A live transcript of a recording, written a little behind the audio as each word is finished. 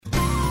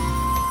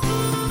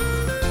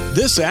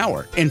This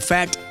hour, in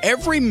fact,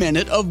 every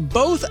minute of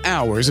both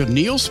hours of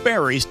Neil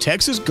Sperry's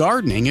Texas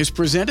Gardening is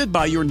presented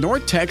by your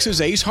North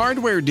Texas Ace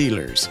Hardware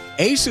dealers.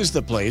 Ace is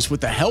the place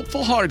with the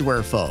helpful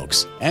hardware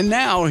folks. And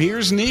now,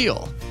 here's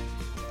Neil.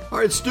 All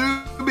right,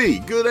 Stubby,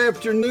 good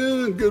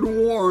afternoon, good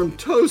warm,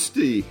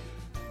 toasty.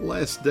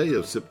 Last day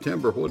of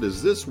September, what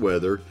is this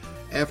weather?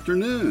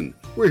 Afternoon.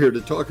 We're here to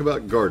talk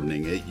about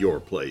gardening at your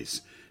place.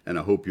 And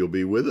I hope you'll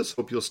be with us.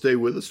 Hope you'll stay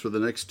with us for the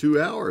next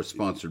 2 hours,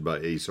 sponsored by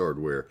Ace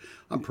Hardware.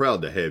 I'm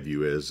proud to have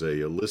you as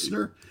a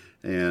listener,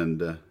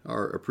 and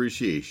our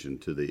appreciation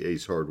to the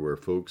Ace Hardware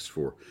folks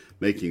for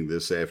making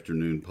this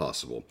afternoon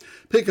possible.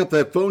 Pick up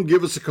that phone,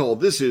 give us a call.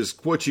 This is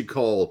what you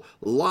call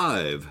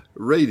live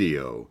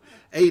radio.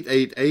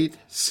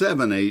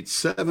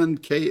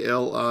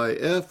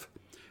 888-787-KLIF,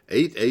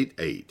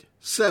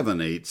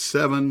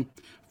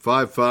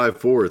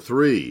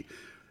 888-787-5543.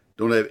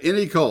 Don't have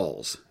any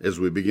calls as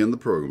we begin the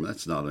program.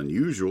 That's not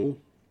unusual,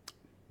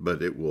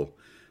 but it will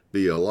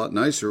be a lot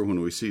nicer when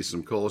we see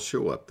some calls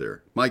show up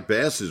there. Mike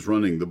Bass is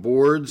running the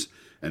boards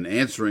and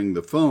answering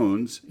the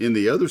phones in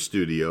the other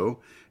studio,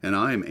 and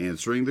I am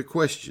answering the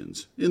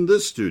questions in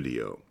this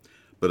studio.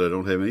 But I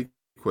don't have any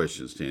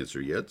questions to answer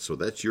yet, so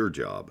that's your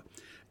job.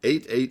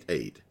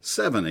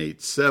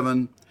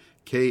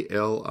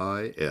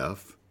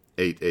 888-787-KLIF,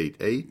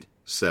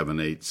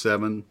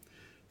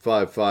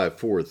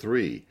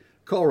 888-787-5543.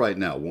 Call right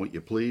now, won't you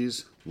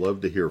please?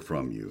 Love to hear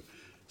from you.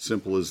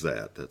 Simple as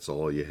that. That's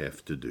all you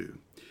have to do.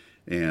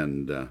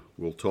 And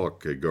we'll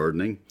talk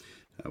gardening.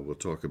 We'll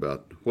talk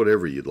about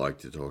whatever you'd like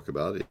to talk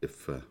about.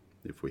 If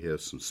we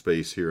have some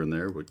space here and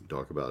there, we can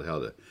talk about how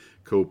to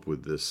cope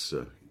with this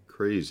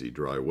crazy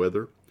dry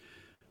weather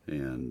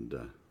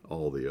and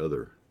all the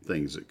other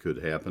things that could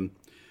happen.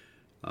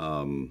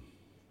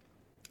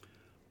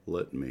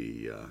 Let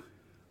me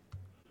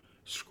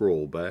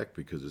scroll back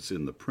because it's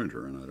in the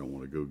printer and I don't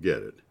want to go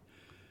get it.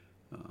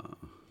 I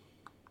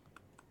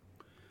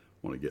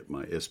want to get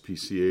my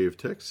SPCA of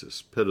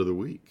Texas Pet of the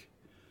Week.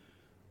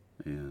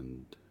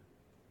 And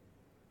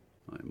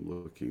I'm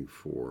looking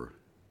for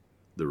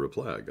the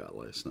reply I got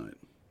last night.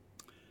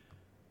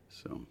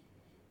 So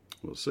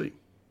we'll see.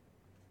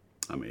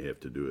 I may have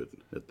to do it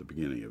at the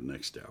beginning of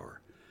next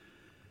hour.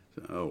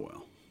 So, oh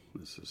well,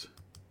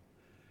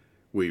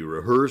 we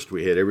rehearsed,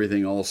 we had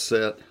everything all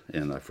set,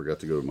 and I forgot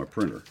to go to my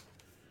printer.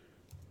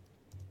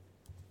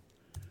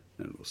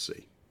 And we'll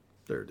see.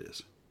 There it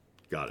is.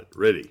 Got it.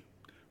 Ready.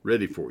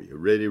 Ready for you.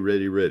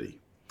 Ready.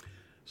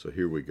 So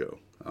here we go.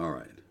 All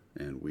right.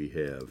 And we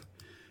have,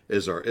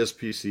 as our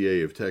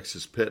SPCA of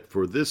Texas pet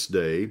for this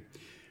day,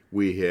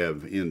 we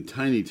have in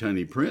tiny,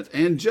 tiny print,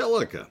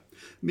 Angelica.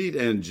 Meet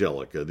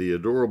Angelica, the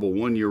adorable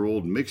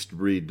 1-year-old mixed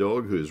breed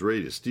dog who is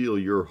ready to steal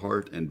your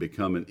heart and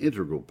become an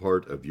integral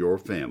part of your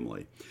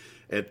family.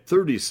 At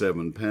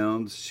 37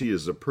 pounds, she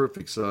is the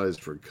perfect size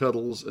for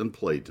cuddles and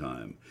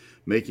playtime,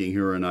 making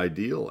her an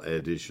ideal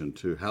addition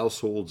to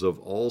households of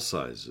all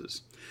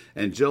sizes.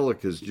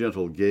 Angelica's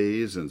gentle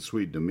gaze and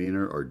sweet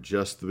demeanor are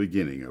just the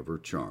beginning of her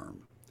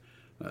charm.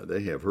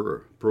 They have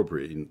her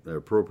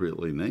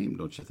appropriately named,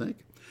 don't you think?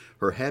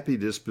 Her happy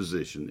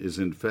disposition is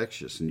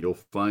infectious, and you'll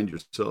find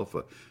yourself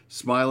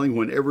smiling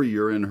whenever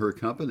you're in her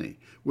company.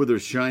 With her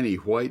shiny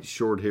white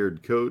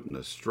short-haired coat and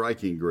a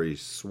striking gray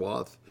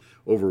swath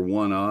over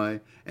one eye,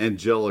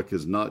 Angelica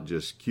is not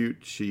just cute,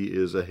 she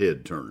is a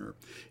head-turner.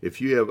 If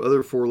you have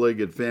other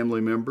four-legged family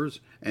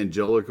members,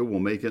 Angelica will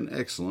make an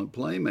excellent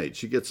playmate.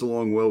 She gets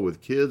along well with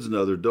kids and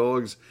other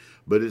dogs,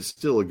 but it's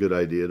still a good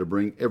idea to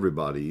bring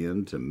everybody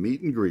in to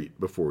meet and greet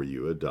before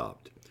you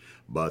adopt.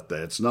 But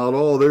that's not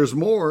all, there's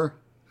more.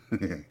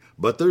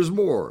 But there's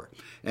more.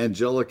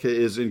 Angelica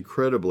is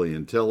incredibly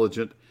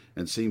intelligent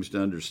and seems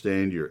to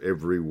understand your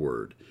every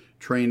word.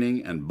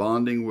 Training and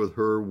bonding with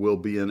her will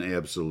be an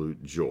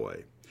absolute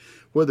joy.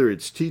 Whether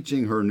it's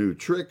teaching her new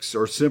tricks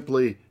or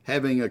simply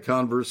having a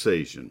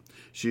conversation,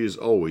 she is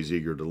always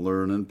eager to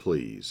learn and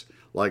please.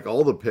 Like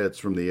all the pets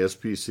from the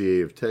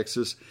SPCA of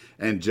Texas,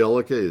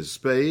 Angelica is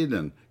spayed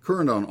and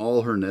current on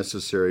all her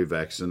necessary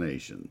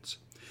vaccinations.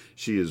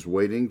 She is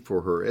waiting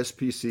for her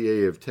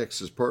SPCA of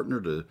Texas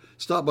partner to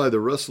stop by the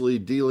Russell E.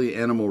 Dealey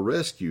Animal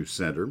Rescue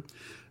Center.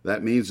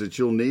 That means that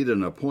you'll need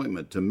an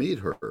appointment to meet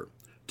her.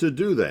 To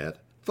do that,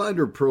 find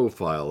her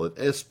profile at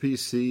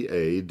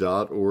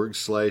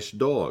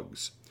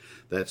spca.org/dogs.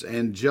 That's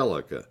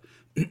Angelica.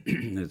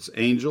 It's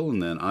Angel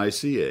and then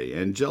ICA,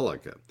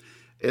 Angelica.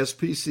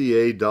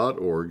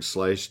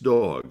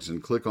 spca.org/dogs,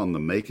 and click on the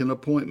Make an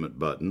Appointment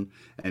button.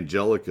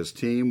 Angelica's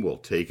team will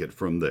take it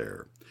from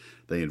there.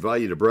 They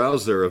invite you to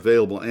browse their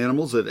available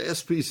animals at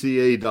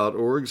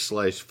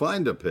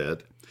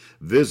spca.org/findapet.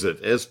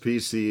 Visit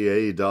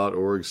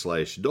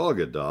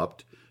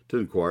spca.org/dogadopt to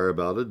inquire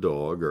about a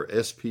dog, or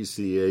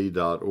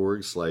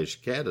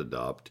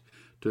spca.org/catadopt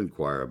to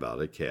inquire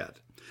about a cat.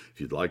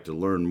 If you'd like to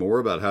learn more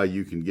about how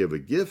you can give a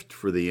gift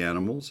for the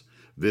animals,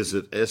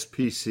 visit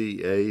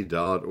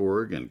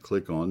spca.org and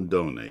click on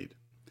Donate.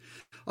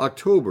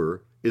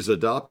 October is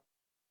Adopt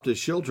a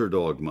Shelter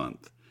Dog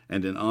Month,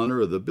 and in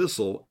honor of the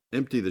Bissell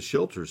Empty the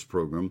Shelters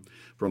program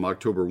from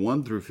October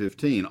 1 through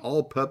 15.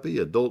 All puppy,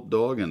 adult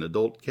dog, and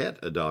adult cat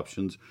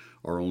adoptions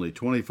are only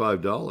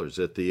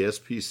 $25 at the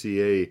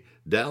SPCA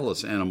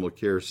Dallas Animal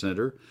Care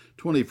Center,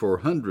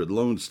 2400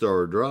 Lone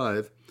Star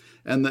Drive,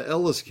 and the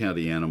Ellis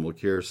County Animal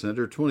Care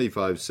Center,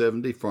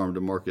 2570 Farm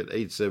to Market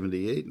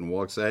 878 in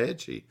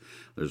Waxahachie.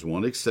 There's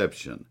one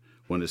exception.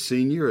 When a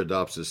senior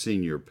adopts a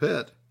senior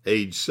pet,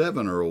 age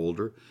 7 or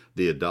older,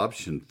 the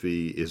adoption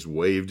fee is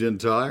waived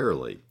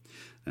entirely.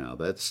 Now,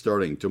 that's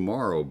starting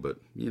tomorrow, but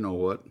you know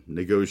what?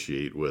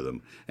 Negotiate with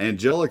them.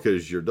 Angelica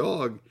is your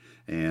dog,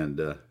 and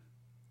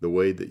the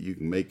way that you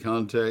can make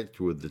contact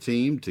with the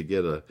team to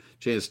get a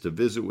chance to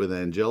visit with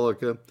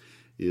Angelica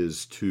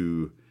is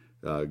to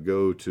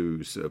go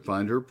to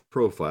find her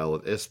profile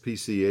at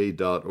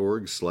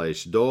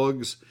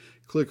spca.org/dogs,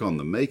 click on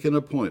the Make an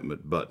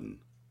Appointment button,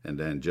 and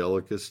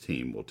Angelica's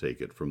team will take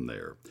it from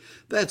there.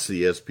 That's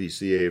the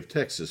SPCA of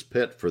Texas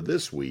Pet for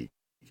this week,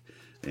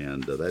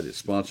 and that is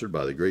sponsored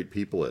by the great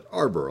people at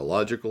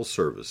Arborilogical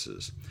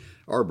Services.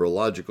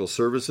 Arborilogical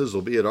Services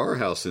will be at our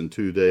house in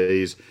 2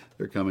 days.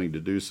 They're coming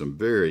to do some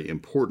very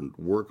important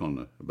work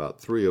on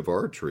about 3 of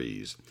our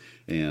trees,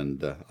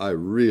 and I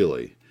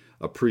really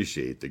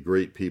appreciate the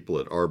great people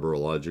at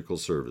Arborilogical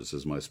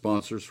Services, my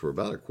sponsors for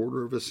about a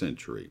quarter of a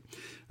century.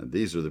 And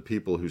these are the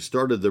people who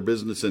started their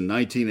business in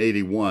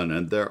 1981,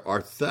 and there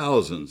are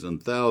thousands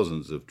and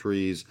thousands of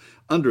trees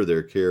under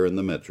their care in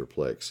the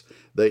Metroplex.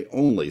 They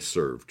only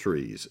serve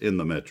trees in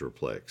the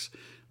Metroplex.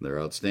 Their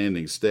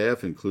outstanding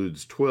staff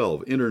includes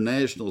 12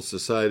 International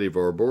Society of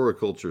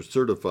Arboriculture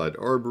certified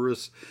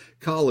arborists,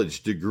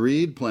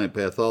 college-degreed plant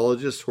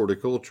pathologists,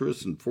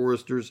 horticulturists, and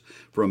foresters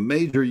from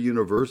major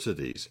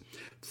universities.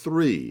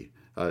 3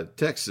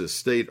 Texas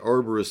State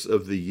Arborists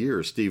of the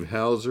Year, Steve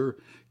Hauser,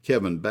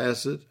 Kevin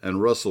Bassett,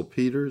 and Russell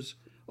Peters.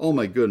 Oh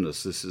my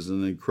goodness, this is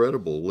an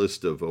incredible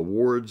list of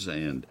awards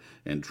and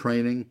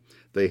training.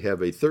 They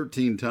have a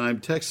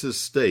 13-time Texas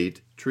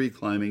State tree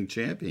climbing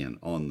champion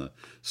on the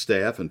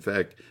staff. In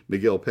fact,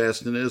 Miguel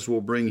Pastanez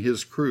will bring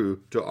his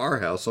crew to our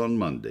house on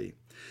Monday.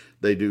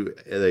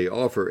 They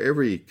offer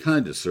every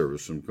kind of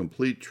service, from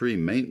complete tree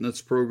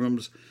maintenance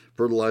programs,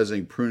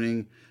 fertilizing,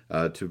 pruning,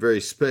 to very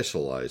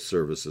specialized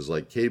services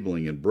like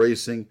cabling and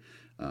bracing,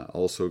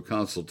 also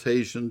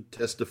consultation,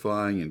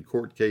 testifying in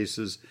court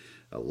cases,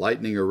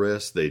 lightning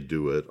arrest. They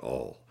do it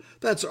all.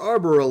 That's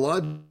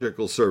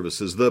Arborilogical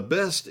Services, the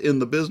best in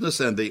the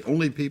business and the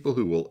only people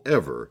who will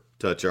ever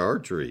touch our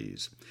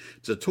trees.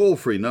 It's a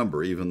toll-free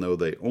number, even though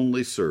they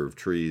only serve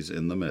trees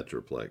in the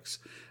Metroplex.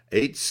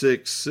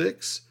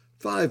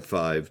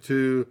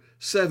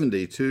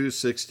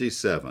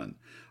 866-552-7267.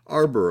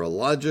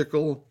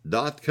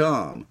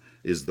 Arborilogical.com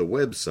is the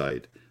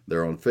website.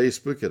 They're on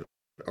Facebook at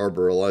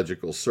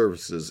Arborilogical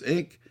Services,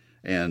 Inc.,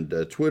 and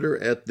Twitter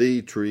at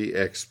The Tree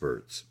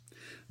Experts.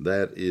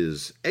 That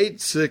is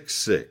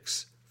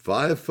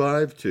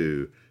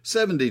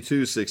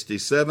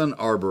 866-552-7267,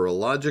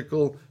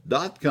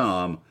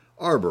 arborilogical.com,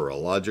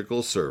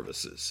 Arborilogical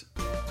Services.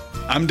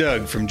 I'm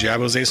Doug from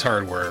Jabo's Ace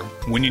Hardware.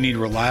 When you need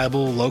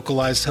reliable,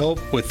 localized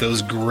help with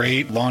those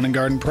great lawn and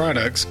garden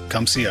products,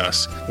 come see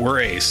us.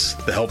 We're Ace,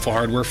 the helpful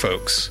hardware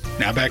folks.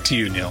 Now back to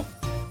you, Neil.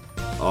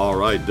 All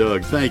right,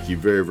 Doug, thank you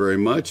very, very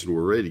much. And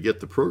we're ready to get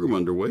the program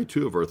underway.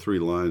 2 of our 3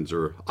 lines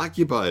are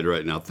occupied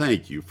right now.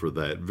 Thank you for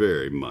that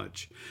very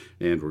much.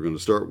 And we're going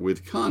to start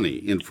with Connie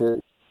in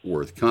Fort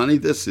Worth. Connie,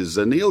 this is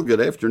Neil.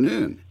 Good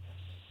afternoon.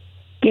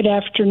 Good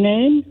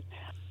afternoon.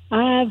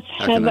 I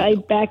have a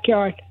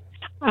backyard.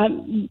 I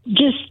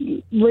just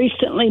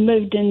recently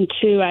moved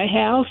into a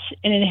house,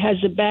 and it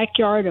has a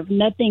backyard of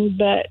nothing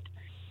but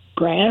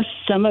grass.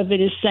 Some of it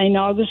is St.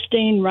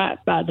 Augustine right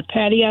by the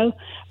patio,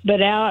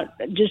 but out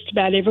just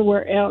about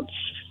everywhere else,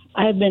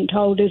 I have been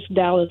told is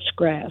Dallas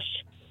grass.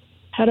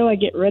 How do I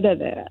get rid of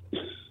that?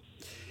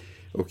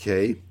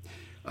 Okay.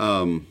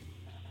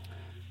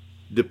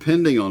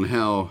 Depending on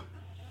how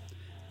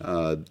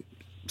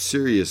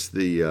serious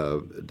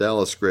the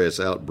Dallas grass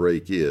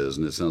outbreak is,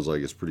 and it sounds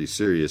like it's pretty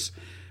serious,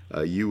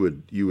 you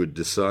would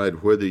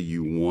decide whether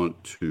you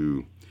want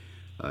to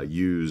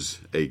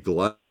use a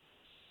glyphosate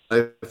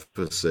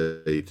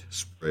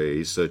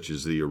spray, such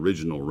as the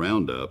original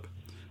Roundup.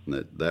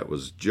 And that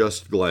was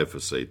just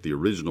glyphosate. The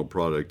original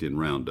product in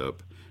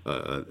Roundup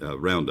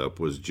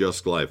was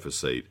just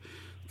glyphosate.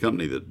 The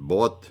company that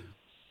bought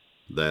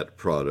that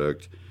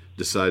product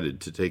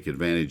decided to take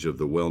advantage of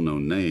the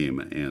well-known name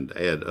and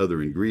add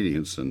other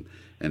ingredients and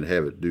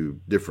have it do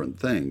different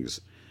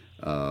things.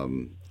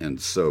 And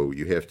so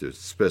you have to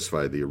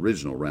specify the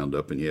original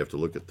Roundup, and you have to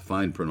look at the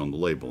fine print on the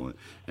label,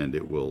 and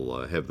it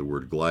will have the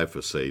word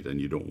glyphosate,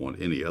 and you don't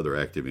want any other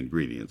active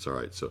ingredients. All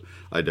right, so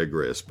I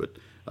digress, but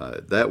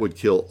that would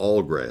kill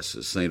all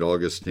grasses, St.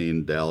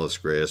 Augustine, Dallas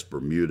grass,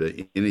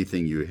 Bermuda,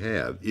 anything you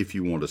have, if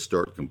you want to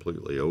start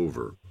completely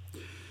over.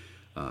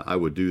 I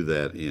would do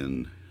that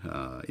in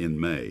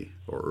May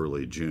or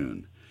early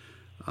June.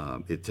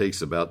 It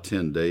takes about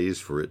 10 days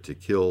for it to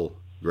kill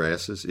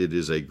grasses. It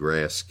is a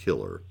grass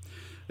killer.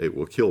 It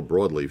will kill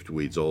broadleaf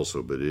weeds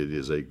also, but it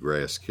is a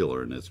grass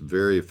killer, and it's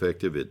very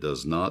effective. It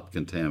does not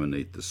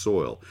contaminate the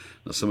soil.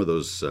 Now, some of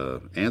those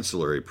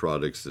ancillary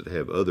products that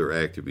have other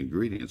active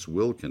ingredients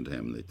will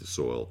contaminate the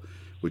soil,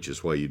 which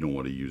is why you don't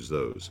want to use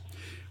those.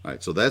 All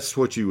right, so that's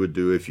what you would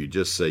do if you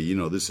just say,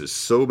 this is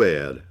so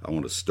bad, I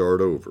want to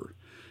start over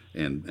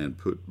and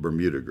put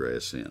Bermuda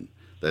grass in.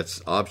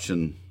 That's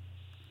option.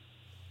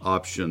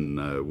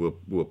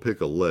 We'll pick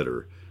a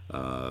letter,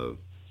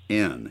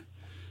 N.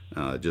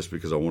 Just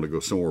because I want to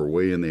go somewhere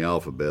way in the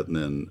alphabet, and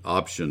then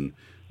option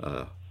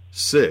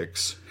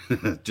 6,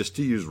 just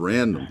to use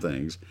random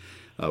things,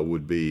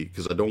 would be,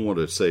 because I don't want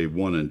to say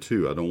 1 and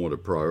 2, I don't want to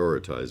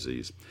prioritize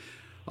these.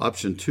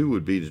 Option 2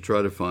 would be to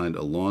try to find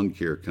a lawn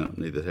care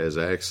company that has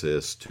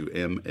access to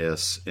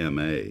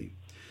MSMA.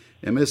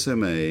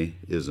 MSMA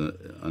is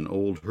an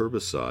old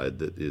herbicide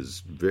that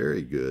is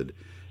very good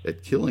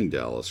at killing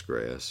Dallas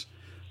grass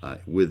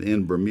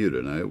within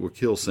Bermuda. Now, it will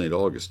kill St.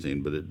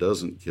 Augustine, but it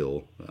doesn't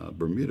kill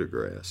Bermuda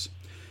grass.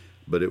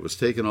 But it was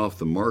taken off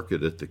the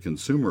market at the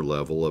consumer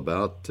level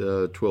about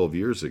 12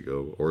 years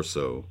ago or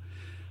so.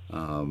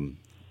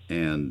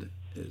 And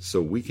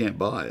so we can't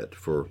buy it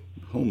for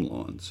home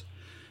lawns.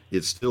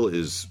 It still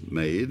is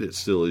made. It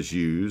still is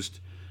used.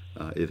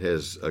 It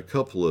has a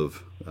couple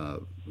of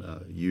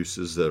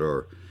uses that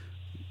are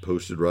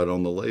posted right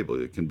on the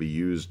label. It can be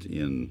used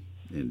in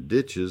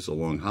ditches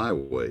along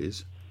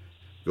highways.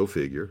 Go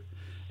figure.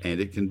 And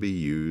it can be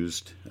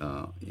used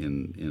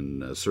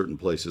in certain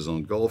places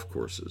on golf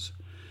courses.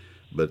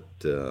 But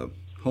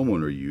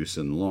homeowner use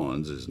in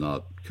lawns is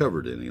not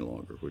covered any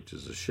longer, which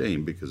is a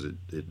shame because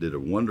it did a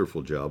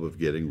wonderful job of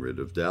getting rid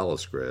of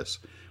Dallas grass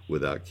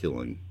without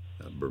killing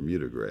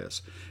Bermuda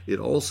grass. It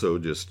also,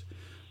 just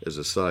as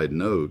a side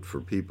note,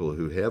 for people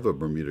who have a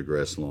Bermuda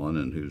grass lawn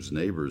and whose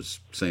neighbors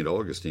St.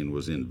 Augustine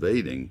was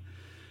invading,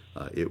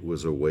 it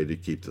was a way to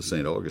keep the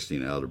St.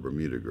 Augustine out of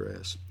Bermuda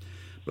grass.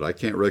 But I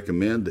can't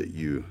recommend that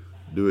you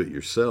do it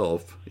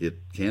yourself. It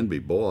can be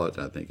bought.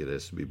 I think it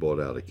has to be bought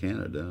out of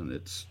Canada, and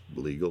it's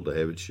legal to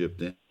have it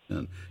shipped in.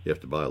 You have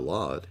to buy a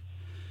lot,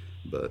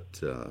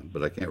 but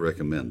I can't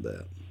recommend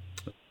that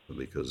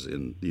because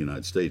in the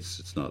United States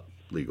it's not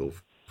legal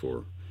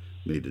for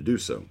me to do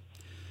so.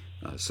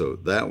 So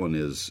that one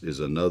is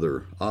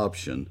another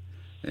option,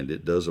 and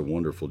it does a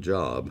wonderful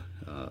job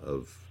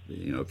of,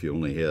 if you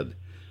only had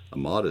a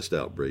modest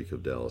outbreak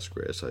of Dallas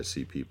grass, I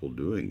see people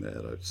doing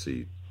that. I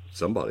see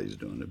somebody's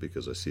doing it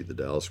because I see the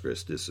Dallas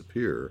grass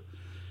disappear,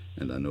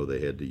 and I know they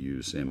had to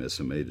use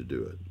MSMA to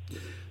do it.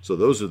 So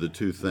those are the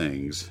two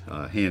things.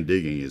 Hand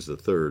digging is the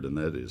third, and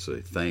that is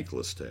a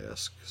thankless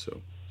task.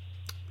 So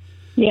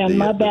yeah,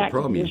 my back. The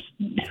problem is,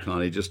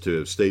 Connie, just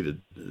to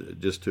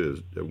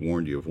have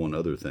warned you of one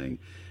other thing.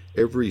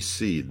 Every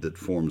seed that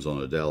forms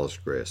on a Dallas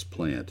grass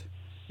plant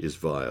is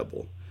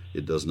viable.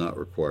 It does not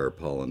require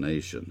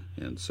pollination,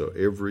 and so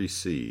every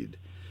seed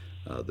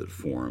that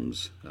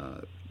forms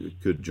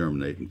could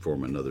germinate and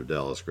form another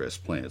Dallas grass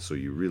plant. So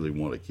you really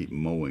want to keep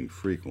mowing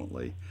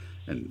frequently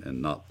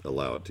and not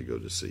allow it to go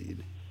to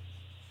seed.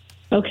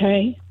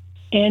 Okay.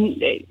 And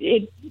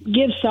it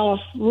gives off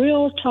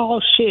real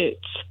tall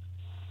shoots.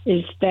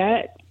 Is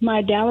that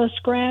my Dallas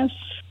grass?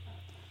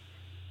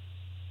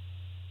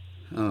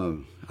 I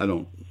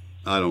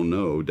don't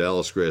know.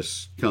 Dallas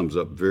grass comes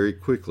up very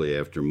quickly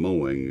after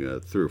mowing.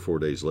 3 or 4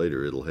 days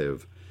later, it'll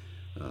have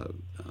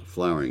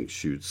flowering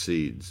shoot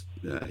seeds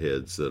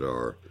heads that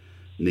are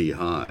knee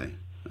high.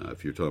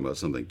 If you're talking about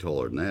something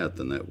taller than that,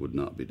 then that would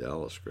not be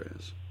Dallas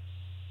grass.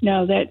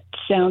 No, that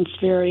sounds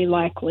very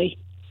likely.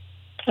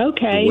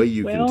 Okay. The way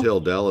you can tell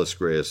Dallas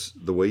grass,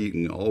 the way you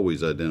can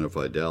always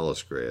identify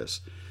Dallas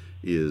grass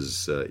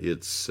is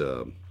its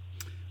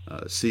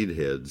seed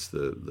heads,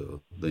 the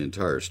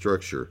entire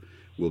structure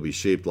will be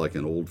shaped like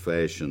an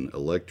old-fashioned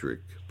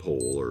electric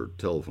pole or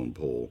telephone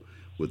pole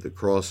with the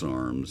cross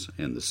arms,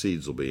 and the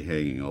seeds will be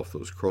hanging off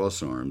those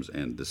cross arms,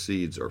 and the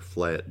seeds are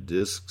flat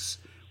discs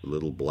with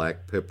little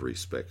black peppery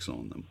specks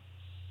on them.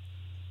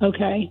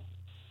 Okay.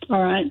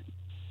 All right.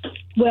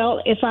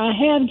 Well, if I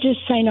have just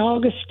St.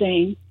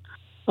 Augustine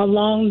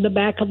along the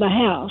back of the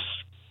house,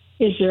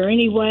 is there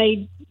any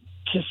way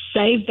to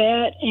save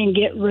that and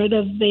get rid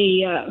of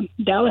the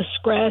Dallas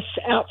grass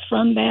out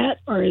from that,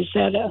 or is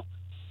that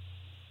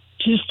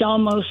just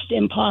almost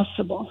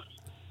impossible?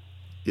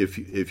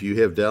 If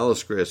you have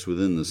Dallas grass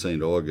within the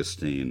St.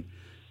 Augustine,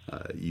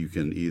 you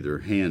can either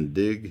hand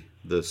dig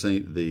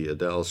the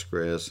Dallas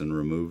grass and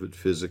remove it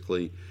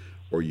physically,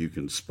 or you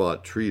can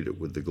spot treat it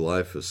with the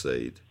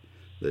glyphosate,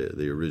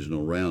 the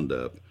original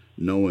Roundup,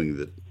 knowing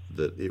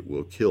that it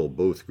will kill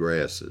both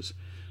grasses.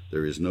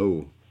 There is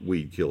no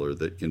weed killer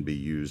that can be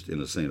used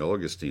in a St.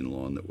 Augustine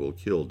lawn that will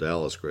kill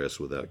Dallas grass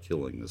without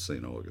killing the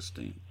St.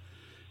 Augustine.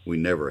 We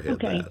never had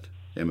that.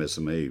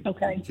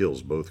 MSMA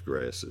kills both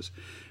grasses.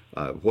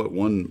 What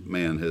one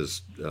man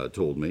has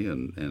told me,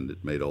 and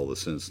it made all the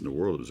sense in the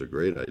world, it was a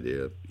great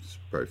idea. It's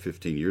probably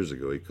 15 years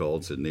ago, he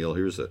called and said, "Neil,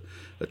 here's a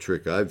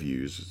trick I've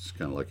used. It's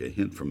kind of like a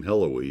hint from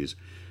Heloise."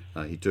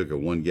 He took a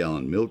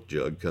 1-gallon milk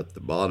jug, cut the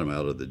bottom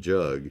out of the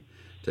jug,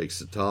 takes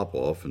the top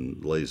off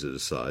and lays it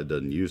aside,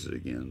 doesn't use it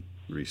again,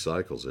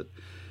 recycles it,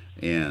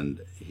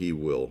 and he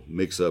will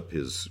mix up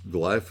his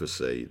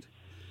glyphosate,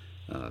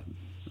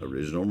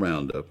 original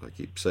Roundup. I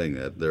keep saying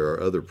that. There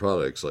are other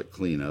products like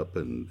Cleanup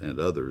and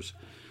others,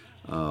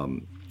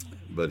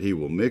 but he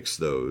will mix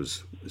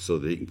those so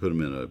that he can put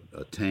them in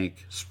a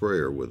tank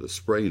sprayer with a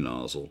spray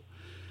nozzle,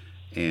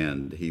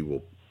 and he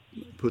will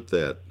put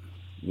that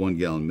 1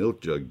 gallon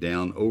milk jug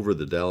down over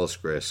the Dallas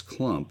grass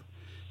clump.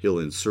 He'll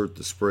insert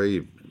the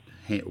spray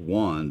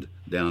wand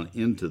down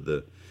into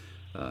the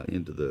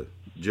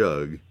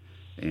jug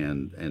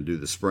and do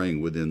the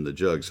spraying within the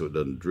jug so it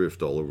doesn't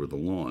drift all over the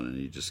lawn, and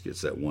he just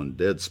gets that one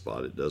dead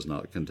spot. It does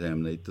not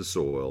contaminate the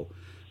soil,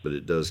 but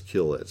it does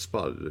kill that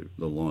spot.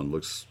 The lawn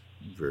looks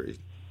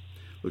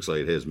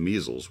like it has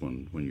measles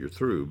when you're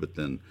through, but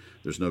then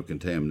there's no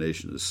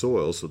contamination of the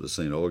soil, so the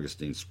St.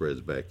 Augustine spreads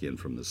back in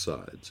from the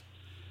sides.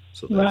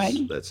 So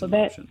that's an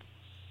option.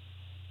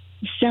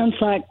 Sounds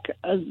like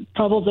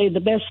probably the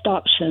best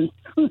option.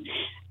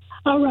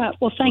 All right.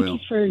 Well, thank you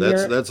for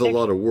that's a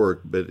lot of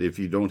work, but if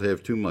you don't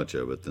have too much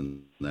of it,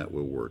 then that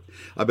will work.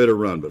 I better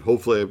run, but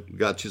hopefully I've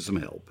got you some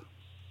help.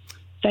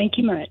 Thank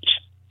you much.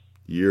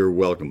 You're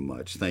welcome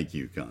much. Thank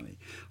you, Connie.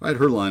 All right,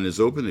 her line is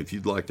open. If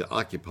you'd like to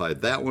occupy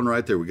that one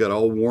right there, we got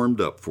all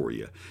warmed up for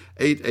you.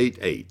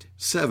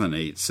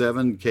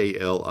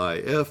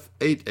 888-787-KLIF,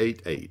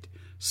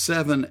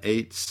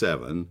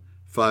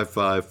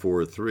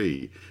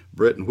 888-787-5543.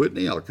 Brett and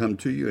Whitney, I'll come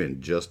to you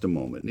in just a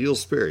moment. Neil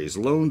Sperry's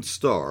Lone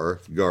Star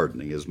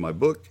Gardening is my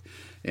book,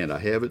 and I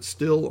have it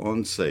still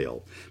on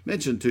sale.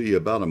 Mentioned to you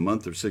about a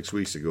month or 6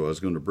 weeks ago, I was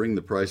going to bring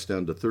the price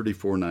down to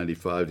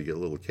 $34.95 to get a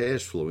little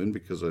cash flow in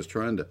because I was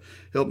trying to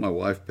help my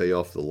wife pay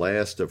off the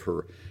last of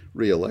her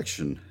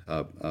reelection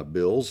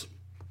bills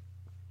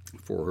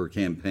for her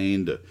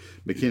campaign to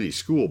McKinney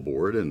School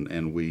Board,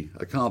 and we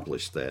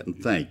accomplished that, and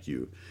thank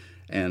you.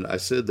 And I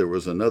said there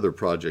was another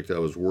project I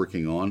was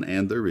working on,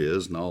 and there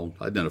is, and I'll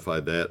identify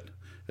that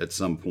at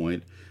some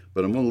point.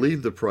 But I'm going to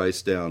leave the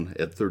price down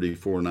at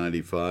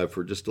 $34.95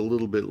 for just a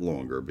little bit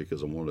longer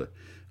because I want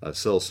to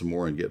sell some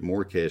more and get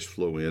more cash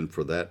flow in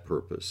for that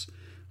purpose.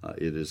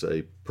 It is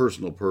a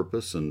personal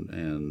purpose,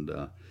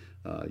 and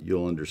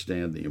you'll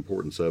understand the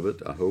importance of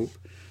it, I hope,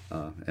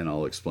 and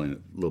I'll explain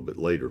it a little bit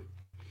later.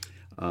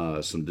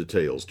 Some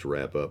details to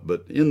wrap up.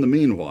 But in the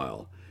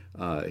meanwhile,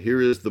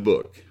 here is the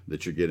book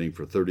that you're getting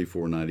for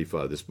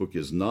 $34.95. This book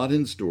is not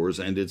in stores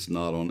and it's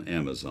not on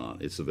Amazon.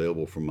 It's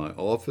available from my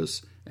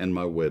office and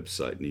my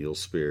website,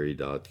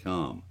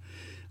 neilsperry.com.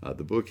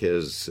 The book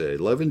has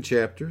 11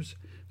 chapters,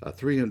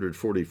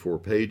 344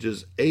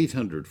 pages,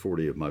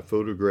 840 of my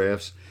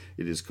photographs.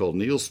 It is called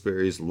Neil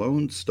Sperry's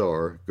Lone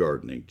Star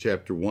Gardening.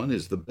 Chapter 1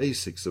 is the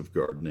basics of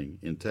gardening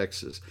in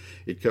Texas.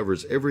 It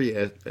covers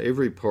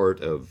every part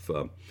of,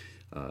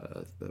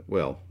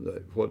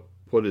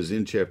 what is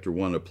in Chapter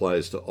 1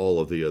 applies to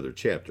all of the other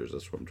chapters.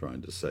 That's what I'm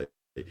trying to say.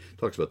 It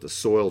talks about the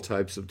soil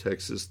types of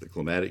Texas, the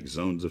climatic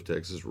zones of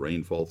Texas,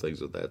 rainfall,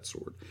 things of that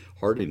sort,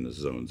 hardiness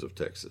zones of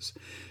Texas.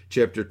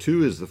 Chapter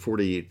 2 is the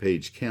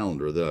 48-page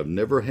calendar that I've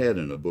never had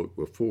in a book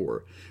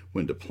before.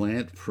 When to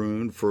plant,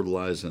 prune,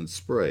 fertilize, and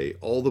spray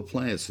all the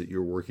plants that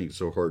you're working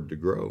so hard to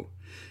grow.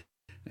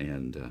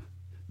 And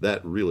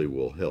that really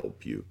will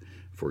help you.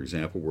 For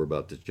example, we're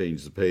about to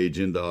change the page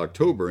into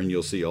October, and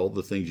you'll see all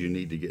the things you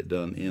need to get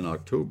done in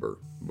October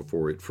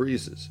before it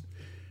freezes.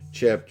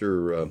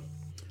 Chapters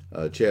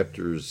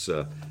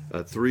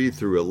 3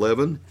 through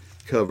 11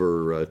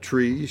 cover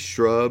trees,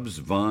 shrubs,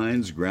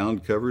 vines,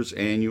 ground covers,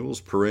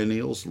 annuals,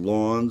 perennials,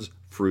 lawns,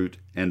 fruit,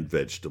 and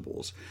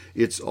vegetables.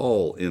 It's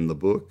all in the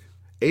book.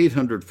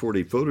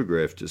 840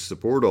 photographs to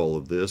support all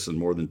of this, and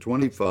more than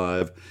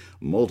 25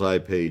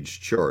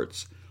 multi-page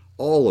charts.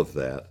 All of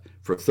that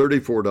for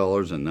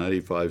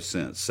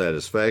 $34.95.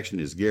 Satisfaction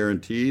is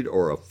guaranteed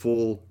or a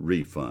full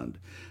refund.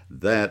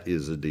 That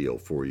is a deal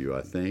for you,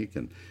 I think,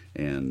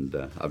 and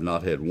I've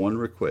not had one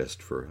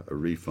request for a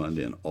refund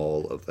in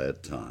all of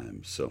that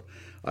time. So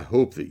I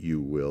hope that you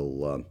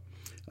will.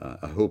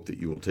 I hope that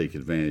you will take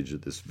advantage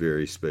of this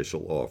very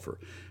special offer.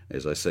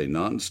 As I say,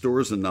 not in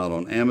stores and not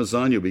on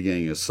Amazon. You'll be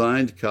getting a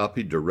signed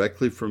copy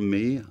directly from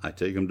me. I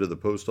take them to the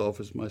post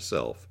office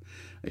myself.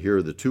 Here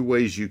are the two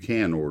ways you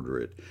can order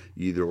it.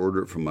 You either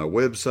order it from my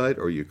website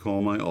or you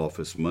call my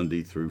office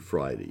Monday through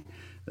Friday.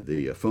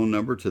 The phone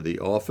number to the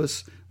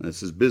office,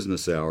 this is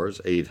business hours,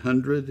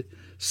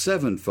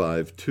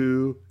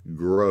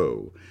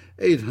 800-752-GROW,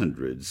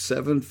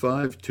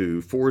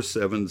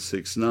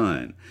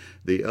 800-752-4769.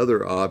 The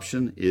other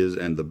option is,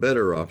 and the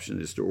better option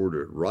is to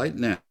order it right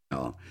now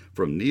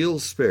from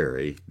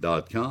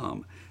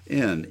neilsperry.com,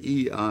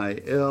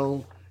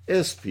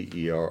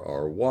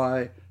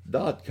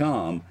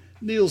 NEILSPERRY.com,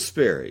 Neil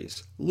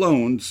Sperry's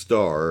Lone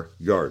Star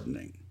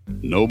Gardening.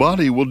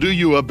 Nobody will do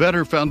you a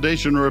better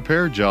foundation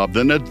repair job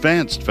than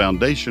Advanced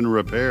Foundation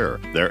Repair.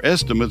 Their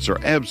estimates are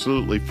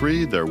absolutely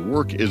free. Their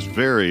work is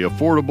very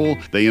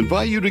affordable. They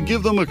invite you to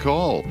give them a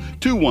call,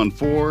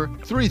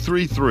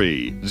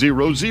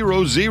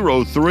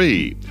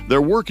 214-333-0003.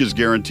 Their work is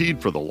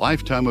guaranteed for the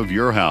lifetime of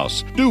your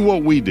house. Do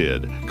what we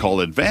did.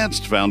 Call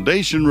Advanced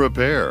Foundation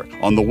Repair.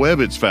 On the web,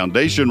 it's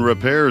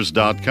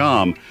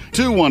foundationrepairs.com,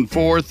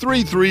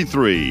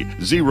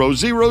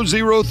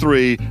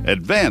 214-333-0003,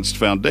 Advanced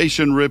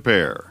Foundation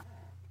Repair.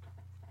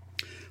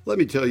 Let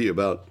me tell you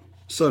about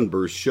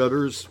Sunburst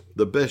Shutters,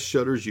 the best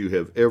shutters you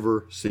have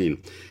ever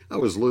seen. I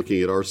was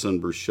looking at our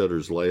Sunburst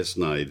shutters last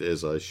night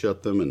as I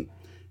shut them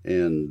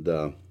and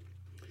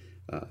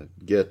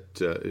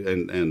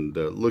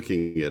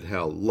looking at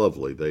how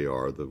lovely they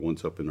are, the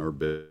ones up in our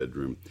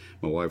bedroom.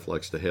 My wife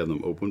likes to have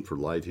them open for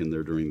light in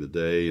there during the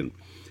day, and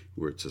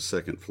where it's a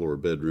second floor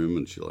bedroom,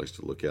 and she likes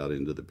to look out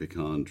into the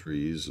pecan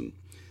trees, and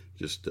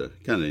just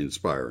kind of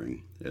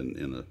inspiring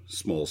in a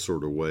small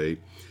sort of way.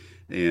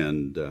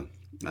 And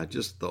I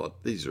just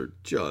thought these are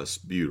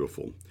just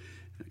beautiful.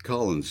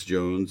 Collins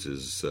Jones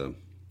is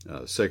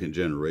second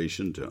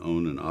generation to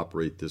own and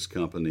operate this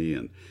company,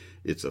 and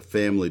it's a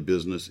family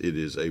business. It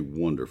is a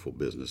wonderful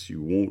business.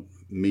 You won't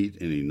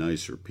meet any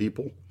nicer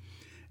people,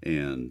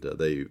 and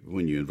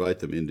when you invite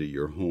them into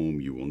your home,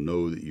 you will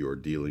know that you are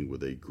dealing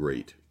with a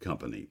great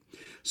company.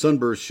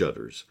 Sunburst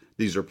Shutters.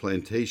 These are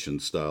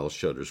plantation-style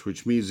shutters,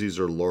 which means these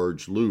are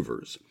large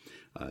louvers.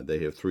 They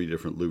have 3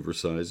 different louver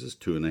sizes,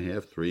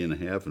 2.5,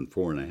 3.5, and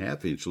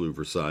 4.5-inch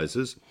louver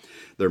sizes.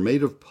 They're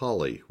made of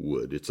poly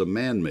wood. It's a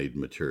man-made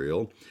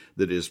material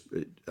that is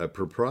a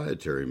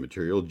proprietary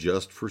material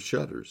just for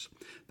shutters.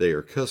 They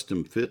are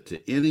custom fit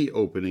to any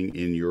opening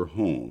in your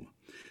home.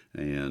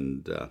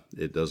 And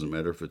it doesn't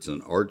matter if it's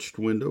an arched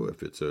window,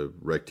 if it's a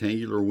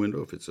rectangular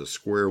window, if it's a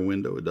square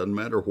window. It doesn't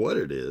matter what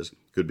it is. It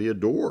could be a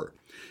door.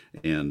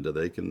 And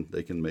they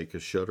can make a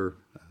shutter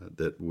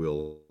that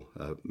will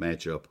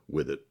match up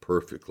with it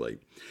perfectly.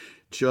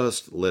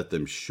 Just let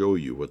them show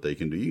you what they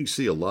can do. You can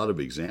see a lot of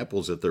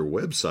examples at their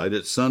website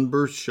at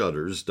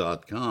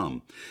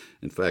sunburstshutters.com.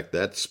 In fact,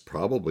 that's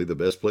probably the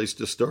best place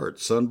to start,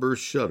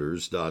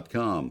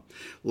 sunburstshutters.com.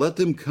 Let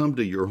them come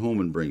to your home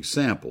and bring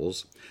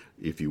samples.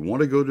 If you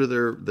want to go to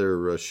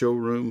their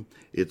showroom,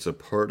 it's a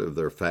part of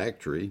their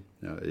factory.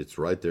 It's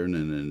right there in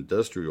an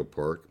industrial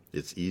park.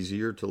 It's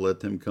easier to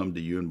let them come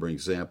to you and bring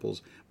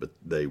samples, but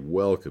they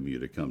welcome you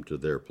to come to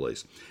their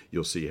place.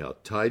 You'll see how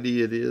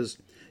tidy it is.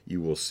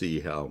 You will see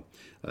how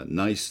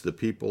nice the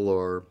people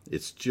are.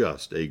 It's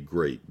just a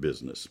great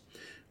business.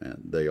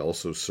 And they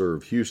also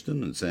serve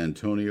Houston and San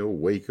Antonio,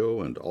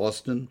 Waco, and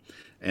Austin,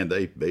 and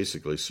they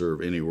basically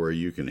serve anywhere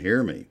you can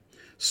hear me.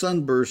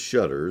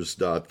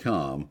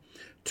 Sunburstshutters.com,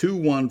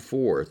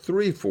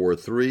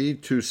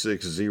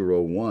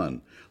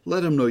 214-343-2601.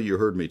 Let them know you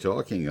heard me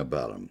talking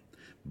about them,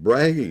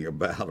 bragging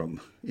about them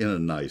in a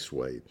nice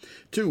way.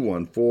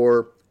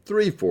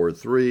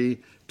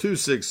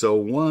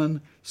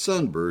 214-343-2601,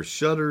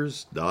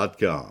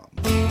 sunburstshutters.com.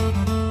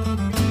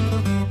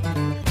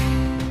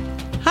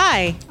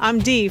 Hi, I'm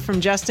Dee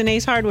from Justin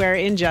Ace Hardware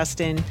in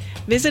Justin.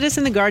 Visit us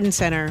in the Garden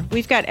Center.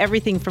 We've got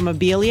everything from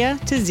Abelia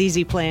to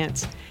ZZ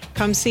plants.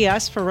 Come see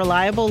us for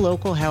reliable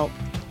local help.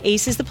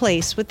 Ace is the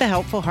place with the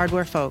helpful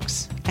hardware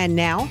folks. And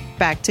now,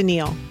 back to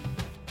Neil.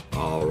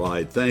 All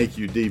right. Thank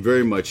you, Dee,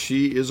 very much.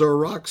 She is our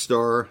rock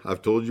star.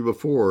 I've told you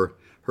before,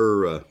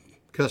 her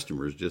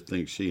customers just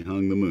think she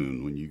hung the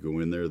moon. When you go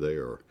in there, they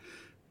are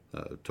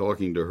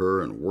talking to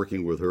her and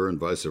working with her and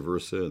vice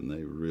versa, and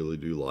they really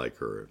do like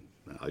her.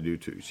 I do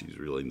too. She's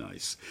really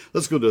nice.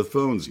 Let's go to the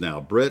phones now.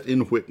 Brett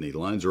in Whitney.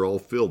 Lines are all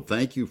filled.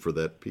 Thank you for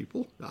that,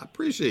 people. I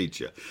appreciate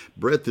you.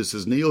 Brett, this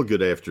is Neil.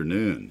 Good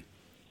afternoon.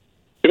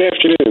 Good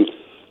afternoon.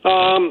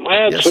 I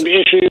had some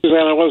issues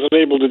and I wasn't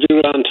able to do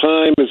it on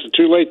time. Is it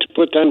too late to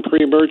put down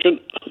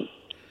pre-emergent?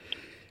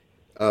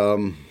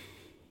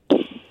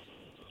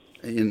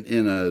 In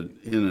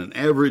an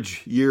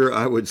average year,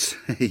 I would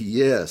say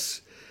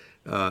yes.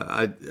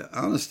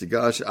 Honest to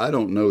gosh, I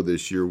don't know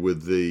this year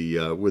with the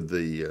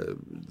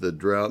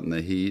drought and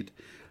the heat.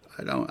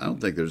 I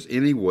don't think there's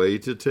any way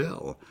to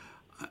tell.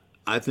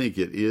 I think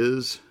it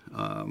is.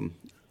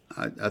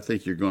 I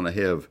think you're going to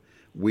have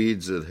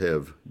weeds that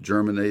have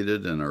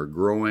germinated and are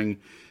growing.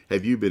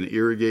 Have you been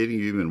irrigating?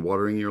 Have you been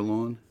watering your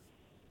lawn?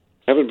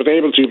 Haven't been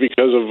able to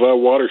because of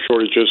water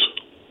shortages.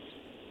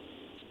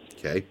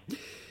 Okay.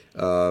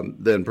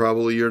 Then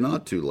probably you're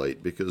not too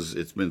late because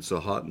it's been so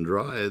hot and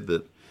dry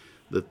that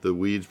the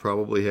weeds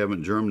probably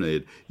haven't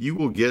germinated. You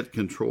will get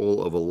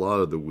control of a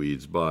lot of the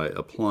weeds by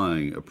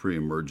applying a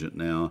pre-emergent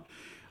now.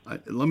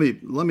 Let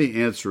me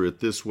answer it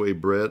this way,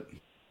 Brett.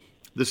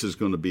 This is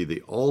going to be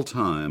the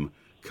all-time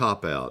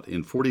cop-out.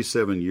 In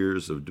 47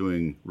 years of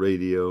doing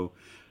radio,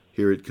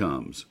 here it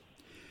comes.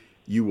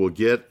 You will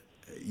get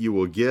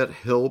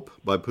help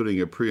by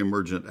putting a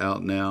pre-emergent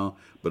out now,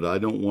 but I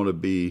don't want to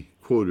be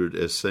quoted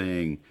as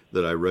saying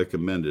that I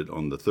recommend it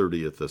on the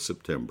 30th of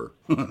September.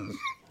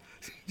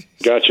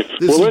 Gotcha.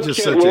 This is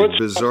just such a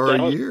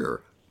bizarre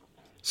year.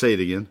 Say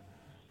it again.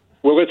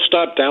 Will it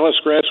stop Dallas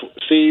grass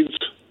seeds?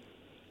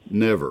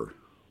 Never.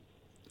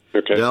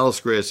 Okay. Dallas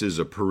grass is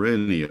a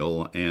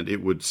perennial, and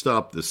it would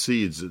stop the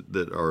seeds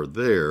that are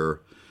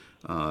there.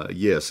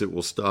 Yes, it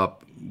will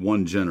stop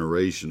one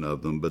generation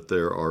of them, but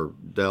there are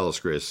Dallas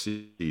grass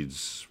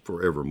seeds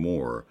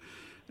forevermore.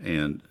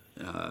 And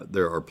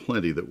there are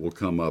plenty that will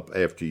come up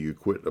after you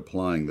quit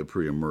applying the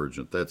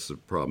pre-emergent. That's the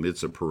problem.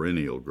 It's a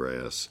perennial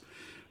grass.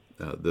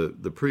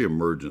 The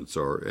pre-emergents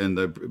are, and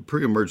the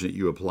pre-emergent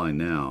you apply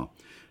now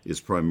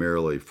is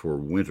primarily for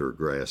winter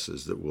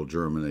grasses that will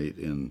germinate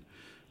in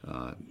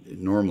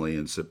normally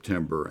in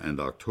September and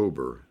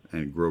October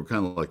and grow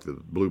kind of like the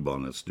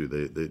bluebonnets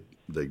do.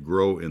 They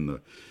grow in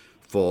the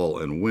fall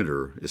and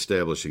winter,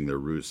 establishing their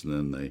roots, and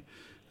then they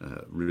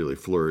really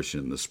flourish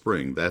in the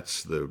spring.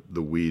 That's the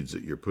weeds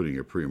that you're putting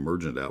a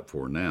pre-emergent out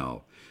for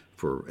now,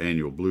 for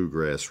annual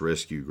bluegrass,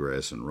 rescue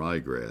grass, and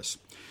ryegrass.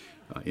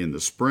 In the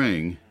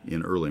spring,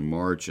 in early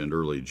March and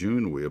early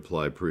June, we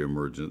apply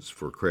pre-emergents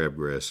for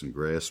crabgrass and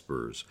grass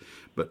spurs.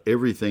 But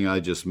everything I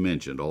just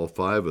mentioned, all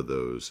 5 of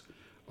those,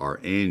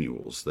 are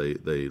annuals.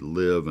 They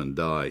live and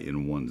die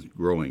in one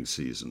growing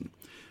season.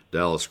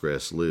 Dallas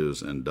grass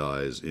lives and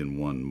dies in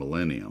one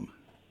millennium.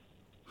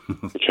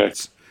 Okay.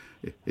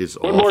 It's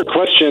One more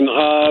question.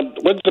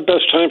 When's the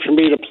best time for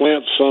me to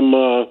plant some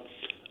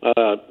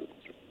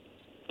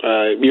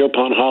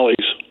Yopon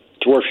hollies,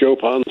 dwarf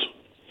Yopons?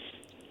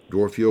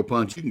 Dwarf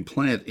Yopons, you can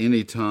plant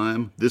any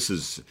time. This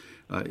is,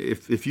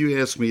 if you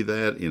ask me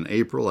that in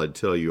April, I'd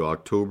tell you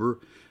October.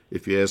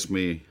 If you ask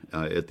me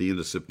at the end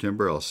of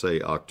September, I'll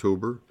say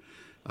October.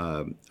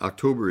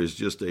 October is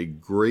just a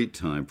great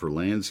time for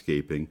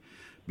landscaping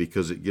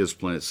because it gives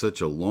plants such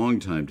a long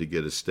time to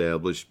get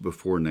established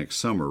before next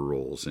summer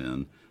rolls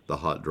in, the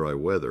hot, dry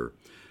weather.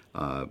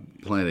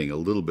 Planting a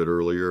little bit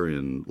earlier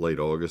in late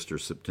August or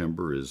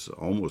September is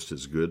almost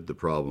as good. The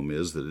problem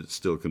is that it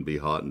still can be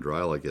hot and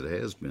dry like it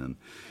has been.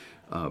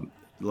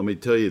 Let me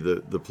tell you,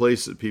 the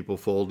place that people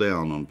fall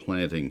down on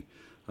planting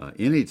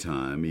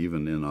anytime,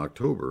 even in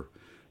October,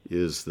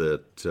 is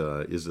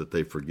that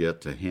they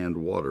forget to hand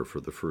water for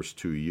the first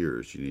 2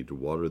 years. You need to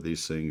water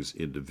these things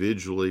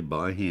individually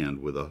by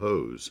hand with a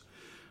hose,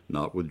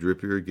 not with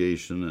drip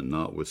irrigation and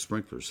not with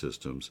sprinkler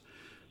systems,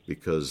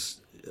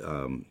 because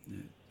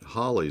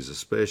hollies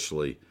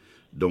especially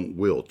don't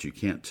wilt. You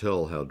can't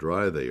tell how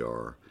dry they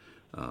are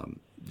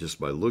just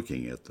by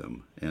looking at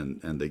them,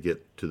 and they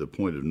get to the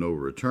point of no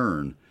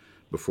return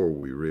before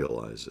we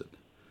realize it.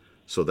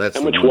 So that's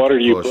how much water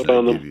do you put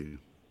on them?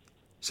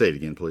 Say it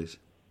again, please.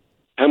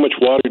 How much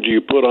water do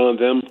you put on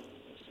them?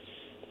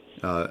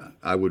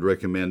 I would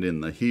recommend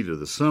in the heat of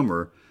the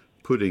summer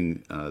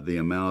putting the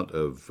amount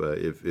of,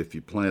 if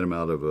you plant them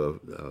out of a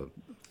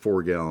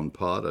 4-gallon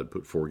pot, I'd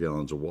put 4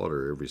 gallons of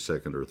water every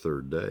second or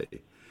third day.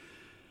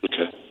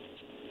 Okay.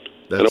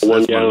 That's my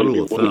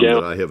rule of thumb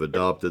that I have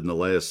adopted in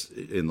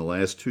the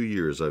last 2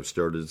 years. I've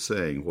started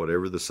saying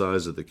whatever the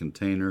size of the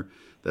container,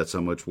 that's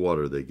how much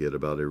water they get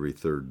about every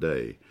third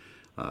day.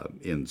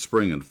 In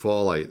spring and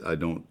fall, I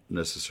don't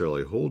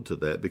necessarily hold to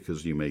that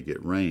because you may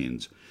get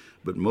rains.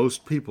 But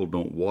most people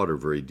don't water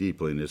very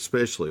deeply, and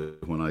especially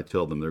when I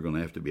tell them they're going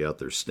to have to be out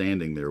there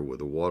standing there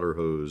with a water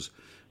hose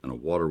and a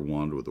water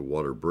wand with a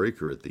water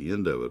breaker at the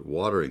end of it,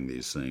 watering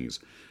these things,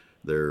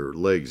 their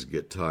legs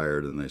get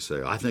tired and they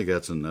say, I think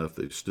that's enough.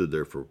 They've stood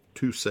there for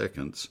 2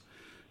 seconds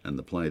and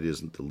the plant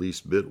isn't the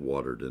least bit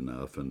watered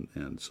enough, and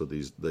so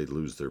they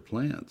lose their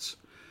plants.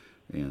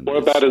 And what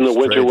about in the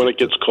winter when it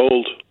gets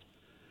cold?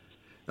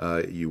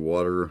 You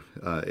water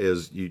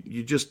as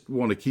you just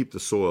want to keep the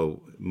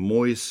soil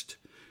moist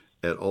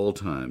at all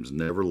times.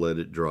 Never let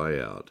it dry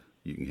out.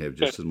 You can have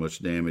just as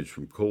much damage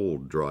from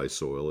cold, dry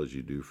soil as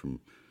you do from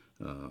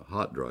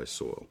hot, dry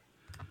soil.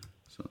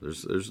 So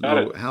there's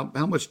no.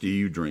 How much do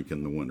you drink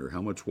in the winter?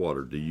 How much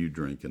water do you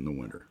drink in the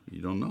winter?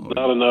 You don't know.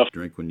 Not enough.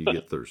 Drink when you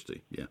get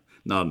thirsty. Yeah,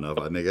 not enough.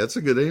 I think that's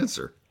a good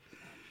answer.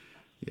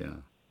 Yeah.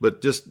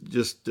 But just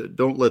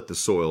don't let the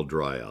soil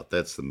dry out.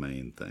 That's the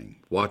main thing.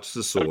 Watch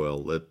the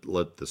soil.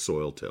 Let the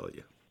soil tell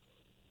you.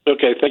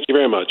 Okay, thank you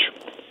very much.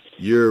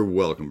 You're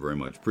welcome very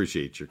much.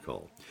 Appreciate your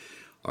call.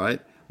 All right.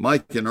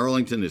 Mike in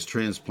Arlington is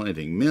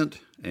transplanting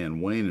mint,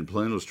 and Wayne in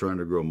Plano is trying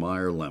to grow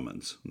Meyer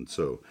lemons. And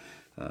so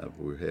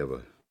we have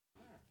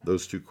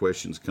those 2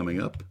 questions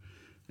coming up,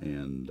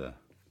 and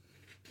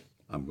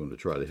I'm going to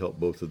try to help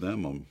both of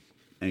them. I'm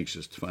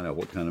anxious to find out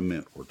what kind of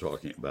mint we're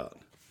talking about.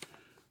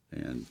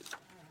 And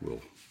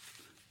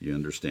you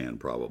understand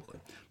probably.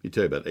 Let me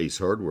tell you about Ace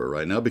Hardware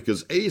right now,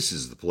 because Ace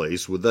is the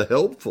place with the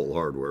helpful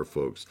hardware,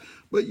 folks.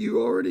 But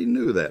you already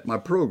knew that. My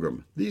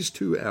program, these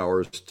 2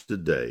 hours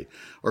today,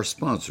 are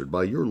sponsored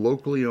by your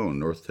locally owned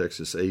North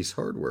Texas Ace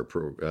Hardware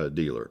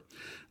dealer.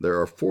 There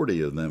are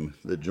 40 of them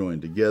that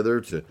join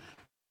together to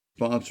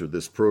sponsor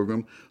this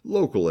program,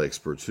 local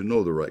experts who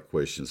know the right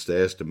questions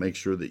to ask to make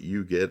sure that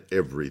you get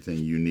everything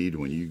you need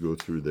when you go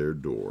through their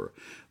door.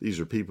 These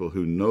are people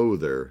who know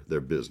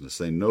their business.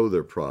 They know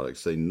their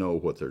products. They know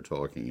what they're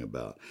talking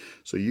about.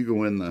 So you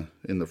go in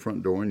the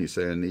front door and you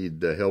say, I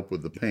need help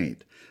with the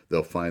paint.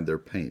 They'll find their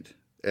paint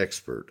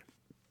expert.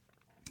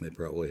 They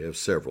probably have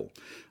several,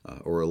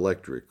 or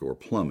electric, or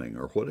plumbing,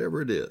 or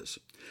whatever it is.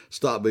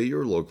 Stop by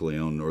your locally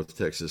owned North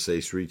Texas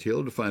Ace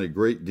retailer to find a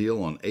great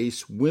deal on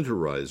Ace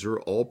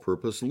Winterizer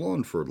all-purpose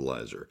lawn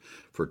fertilizer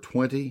for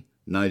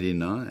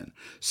 $20.99.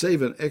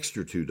 Save an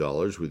extra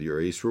 $2 with your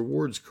Ace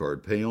Rewards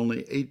card. Pay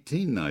only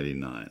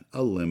 $18.99,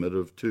 a limit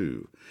of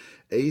 2.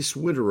 Ace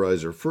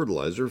Winterizer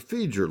Fertilizer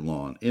feeds your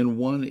lawn in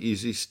one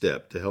easy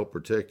step to help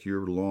protect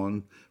your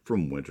lawn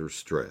from winter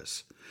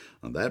stress.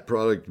 Now, that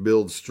product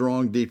builds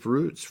strong, deep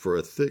roots for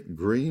a thick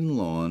green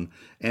lawn,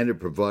 and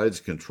it provides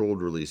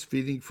controlled release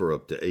feeding for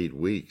up to 8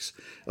 weeks.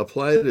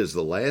 Apply it as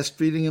the last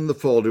feeding in the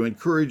fall to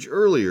encourage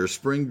earlier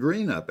spring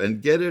green up,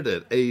 and get it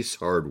at Ace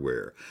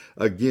Hardware.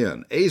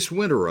 Again, Ace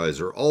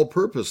Winterizer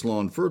all-purpose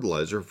lawn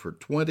fertilizer for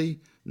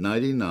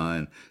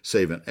 $20.99.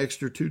 Save an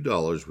extra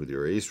 $2 with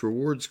your Ace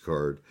Rewards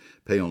card.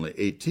 Pay only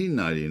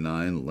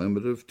 $18.99,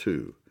 limit of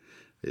 2.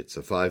 It's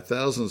a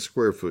 5,000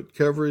 square foot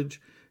coverage.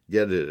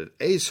 Get it at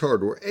Ace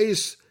Hardware.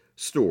 Ace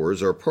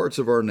stores are parts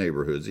of our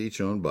neighborhoods, each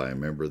owned by a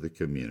member of the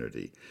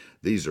community.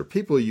 These are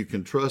people you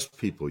can trust,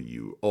 people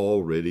you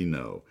already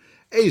know.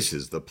 Ace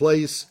is the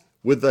place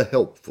with the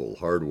helpful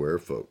hardware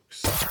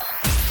folks.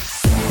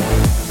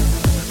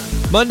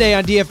 Monday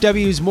on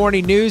DFW's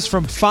Morning News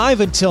from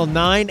 5 until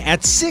 9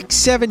 at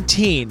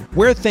 6:17.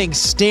 Where things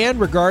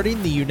stand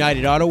regarding the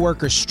United Auto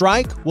Workers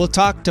strike. We'll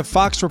talk to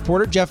Fox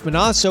reporter Jeff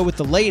Manasso with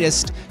the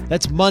latest.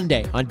 That's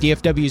Monday on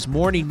DFW's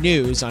Morning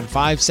News on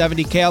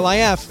 570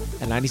 KLIF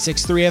and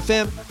 96.3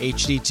 FM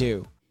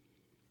HD2.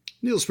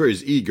 Neil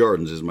Sperry's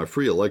eGardens is my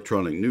free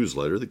electronic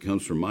newsletter that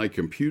comes from my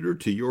computer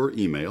to your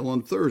email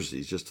on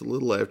Thursdays, just a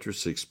little after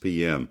 6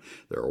 p.m.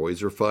 There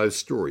always are 5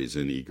 stories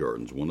in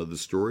eGardens. One of the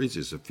stories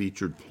is a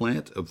featured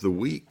plant of the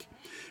week.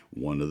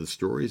 One of the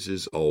stories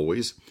is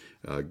always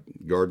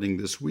gardening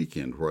this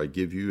weekend, where I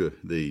give you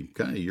the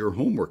kind of your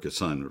homework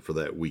assignment for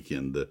that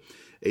weekend, the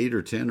 8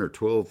 or 10 or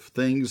 12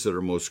 things that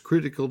are most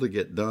critical to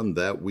get done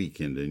that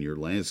weekend in your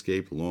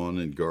landscape, lawn,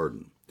 and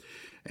garden.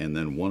 And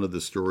then one of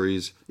the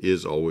stories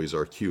is always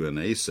our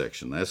Q&A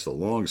section. That's the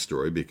long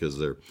story because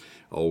there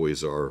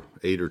always are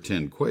 8 or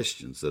 10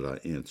 questions that I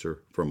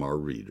answer from our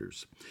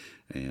readers.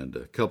 And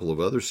a couple of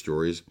other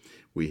stories,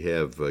 we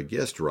have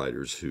guest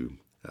writers who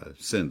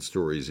send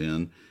stories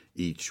in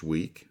each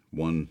week,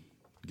 one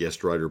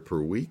guest writer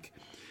per week,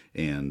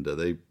 and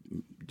they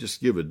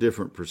just give a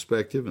different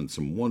perspective and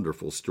some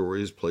wonderful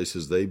stories,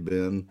 places they've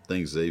been,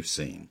 things they've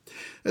seen.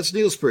 That's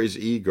Neil Sperry's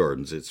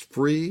eGardens. It's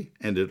free,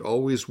 and it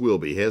always will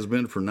be. Has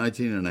been for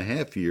 19 and a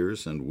half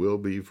years and will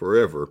be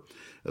forever.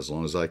 As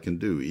long as I can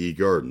do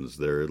eGardens,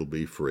 there it'll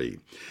be free.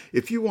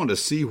 If you want to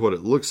see what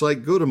it looks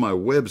like, go to my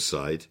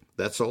website.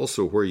 That's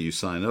also where you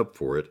sign up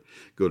for it.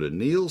 Go to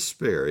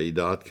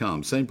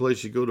neilsperry.com, same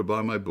place you go to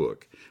buy my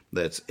book.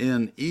 That's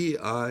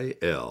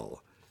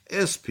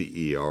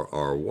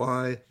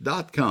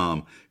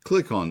NEILSPERRY.com.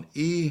 Click on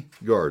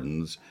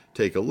eGardens,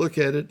 take a look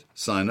at it,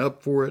 sign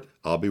up for it.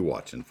 I'll be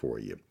watching for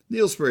you.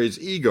 Neil Sperry's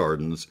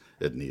eGardens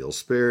at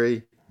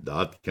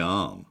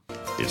neilsperry.com.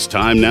 It's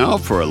time now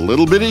for a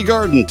little bitty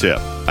garden tip.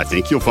 I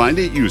think you'll find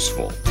it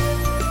useful.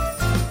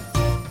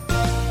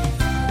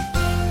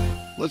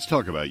 Let's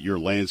talk about your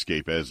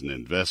landscape as an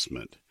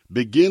investment.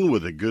 Begin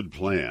with a good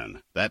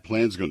plan. That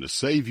plan's going to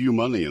save you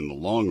money in the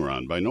long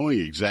run by knowing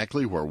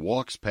exactly where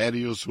walks,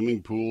 patios,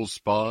 swimming pools,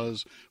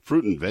 spas,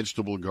 fruit and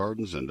vegetable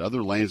gardens, and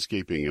other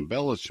landscaping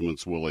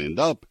embellishments will end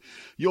up.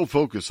 You'll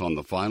focus on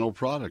the final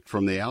product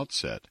from the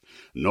outset.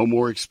 No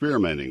more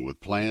experimenting with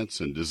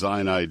plants and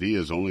design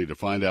ideas only to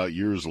find out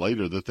years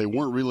later that they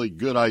weren't really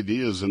good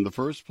ideas in the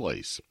first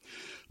place.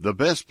 The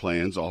best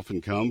plans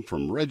often come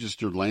from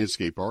registered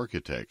landscape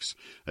architects.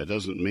 That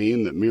doesn't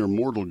mean that mere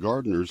mortal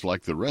gardeners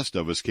like the rest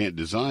of us can't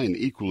design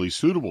equally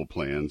suitable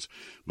plans,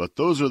 but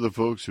those are the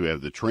folks who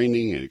have the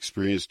training and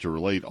experience to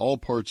relate all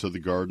parts of the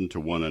garden to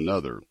one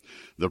another.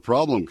 The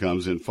problem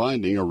comes in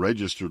finding a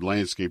registered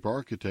landscape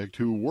architect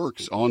who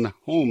works on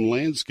home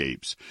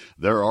landscapes.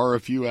 There are a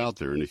few out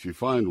there, and if you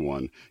find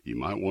one, you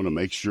might want to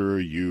make sure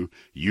you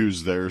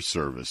use their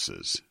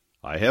services.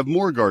 I have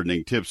more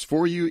gardening tips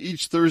for you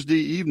each Thursday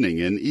evening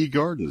in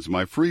eGardens,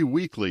 my free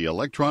weekly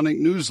electronic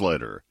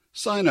newsletter.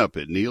 Sign up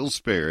at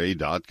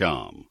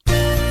neilsperry.com.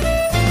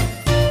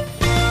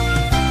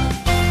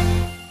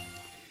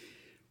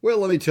 Well,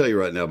 let me tell you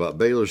right now about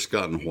Baylor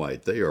Scott &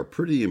 White. They are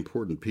pretty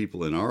important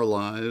people in our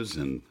lives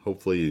and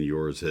hopefully in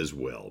yours as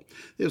well.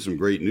 They have some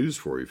great news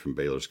for you from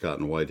Baylor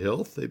Scott & White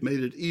Health. They've made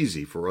it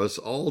easy for us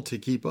all to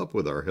keep up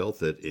with our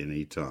health at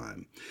any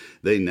time.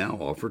 They now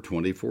offer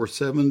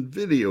 24/7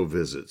 video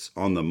visits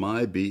on the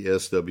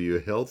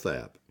MyBSW Health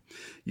app.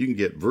 You can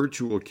get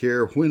virtual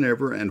care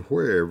whenever and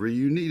wherever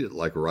you need it,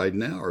 like right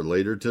now or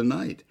later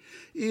tonight.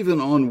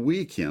 Even on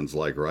weekends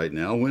like right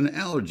now when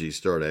allergies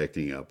start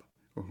acting up,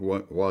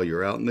 while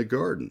you're out in the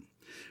garden,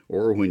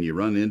 or when you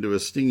run into a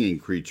stinging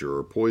creature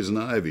or poison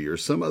ivy or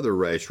some other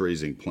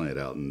rash-raising plant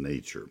out in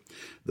nature.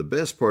 The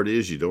best part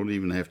is you don't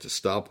even have to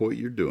stop what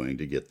you're doing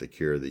to get the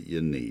care that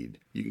you need.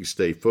 You can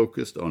stay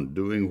focused on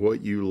doing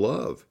what you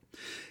love.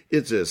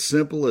 It's as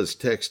simple as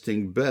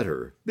texting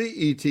BETTER,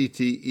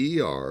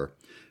 BETTER,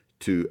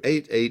 to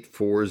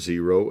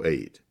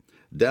 88408.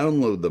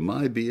 Download the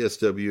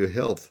MyBSW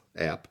Health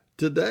app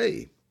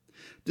today.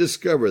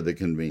 Discover the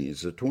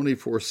convenience of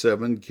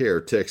 24/7 care.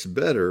 Text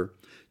BETTER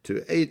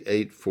to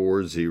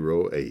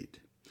 88408.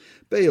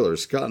 Baylor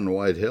Scott and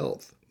White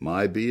Health,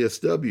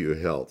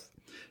 MyBSW Health.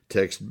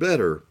 Text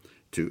BETTER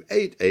to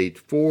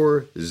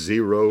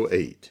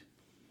 88408.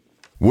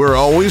 We're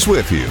always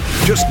with you.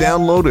 Just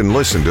download and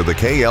listen to the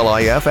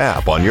KLIF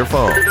app on your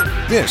phone.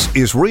 This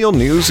is Real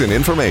News and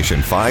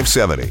Information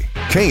 570.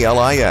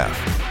 KLIF.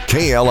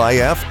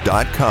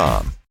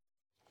 KLIF.com.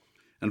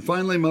 And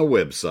finally, my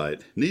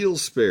website,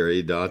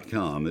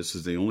 neilsperry.com. This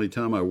is the only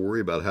time I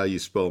worry about how you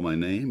spell my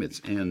name.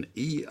 It's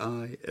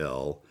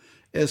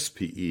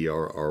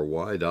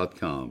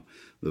NEILSPERRY.com.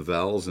 The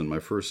vowels in my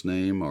first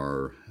name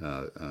are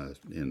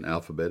in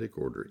alphabetic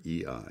order,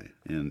 E-I,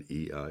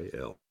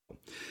 N-E-I-L.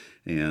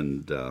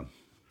 And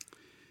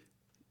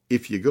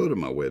if you go to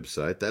my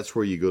website, that's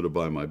where you go to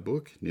buy my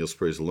book, Neil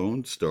Sperry's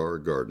Lone Star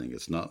Gardening.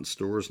 It's not in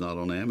stores, not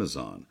on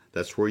Amazon.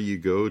 That's where you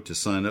go to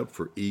sign up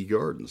for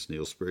eGardens,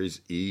 Neil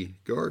Sperry's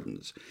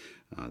eGardens.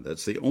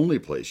 That's the only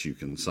place you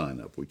can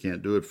sign up. We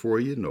can't do it for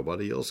you.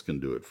 Nobody else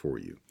can do it for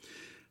you.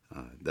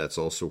 That's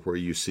also where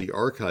you see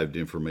archived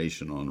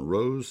information on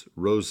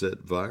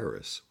rosette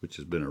virus, which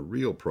has been a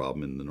real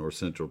problem in the north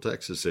central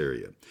Texas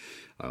area.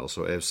 I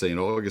also have St.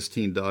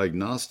 Augustine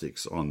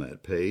Diagnostics on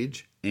that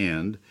page,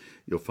 and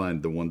you'll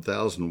find the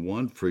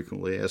 1001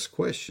 frequently asked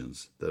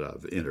questions that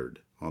I've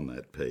entered on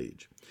that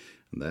page.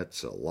 And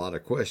that's a lot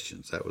of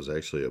questions. That was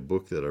actually a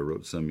book that I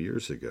wrote some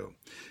years ago.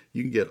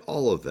 You can get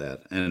all of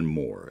that and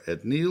more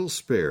at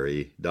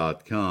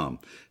neilsperry.com.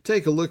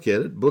 Take a look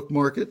at it,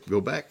 bookmark it,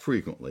 go back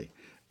frequently.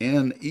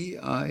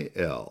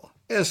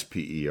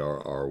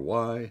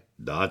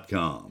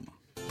 NEILSPERRY.com.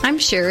 I'm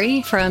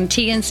Sherry from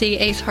TNC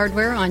Ace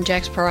Hardware on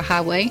Jacksboro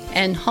Highway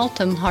and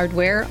Haltom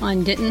Hardware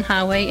on Denton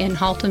Highway in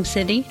Haltom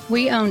City.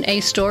 We own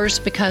Ace stores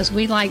because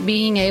we like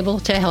being able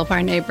to help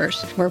our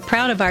neighbors. We're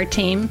proud of our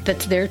team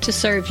that's there to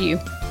serve you.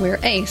 We're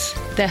Ace,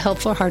 the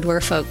helpful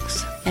hardware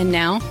folks. And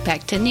now,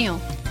 back to Neil.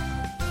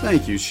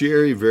 Thank you,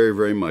 Sherry, very,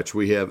 very much.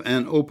 We have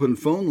an open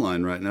phone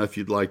line right now. If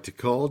you'd like to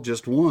call,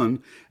 just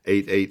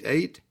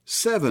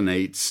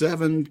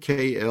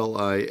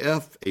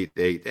 1-888-787-KLIF,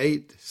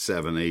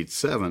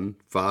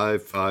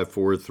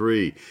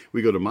 888-787-5543.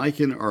 We go to Mike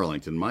in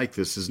Arlington. Mike,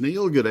 this is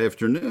Neil. Good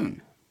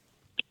afternoon.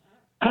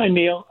 Hi,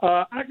 Neil.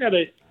 I got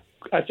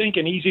I think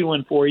an easy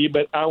one for you,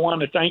 but I want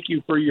to thank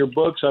you for your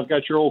books. I've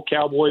got your old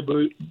cowboy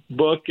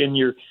book and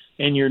your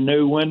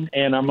new one,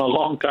 and I'm a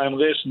long-time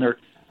listener.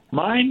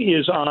 Mine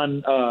is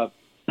on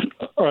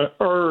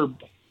herb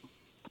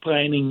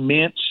planting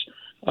mints.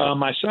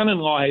 My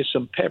son-in-law has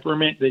some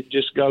peppermint that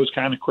just goes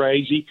kind of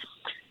crazy.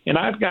 And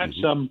I've got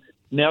some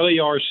Nellie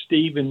R.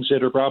 Stevens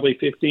that are probably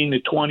 15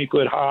 to 20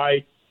 foot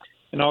high,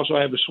 and also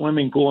have a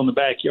swimming pool in the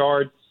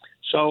backyard.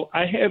 So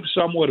I have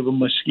somewhat of a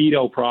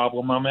mosquito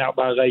problem. I'm out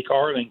by Lake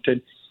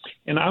Arlington,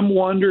 and I'm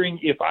wondering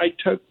if I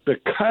took the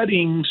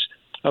cuttings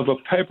of a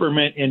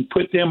peppermint and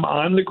put them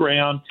on the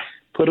ground,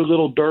 put a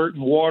little dirt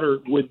and water,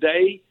 would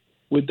they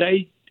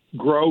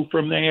grow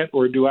from that,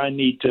 or do I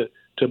need to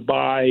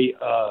buy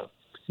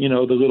the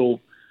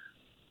little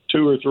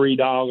 $2 or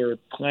 $3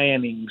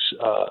 plantings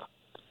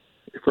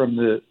from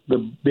the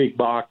big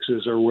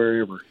boxes or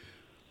wherever?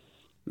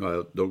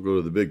 Don't go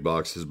to the big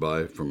boxes,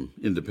 buy from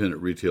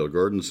independent retail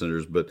garden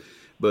centers, but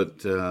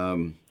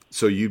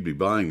so you'd be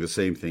buying the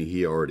same thing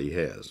he already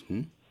has.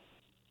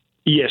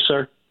 Yes,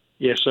 sir.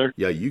 Yes, sir.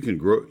 Yeah, you can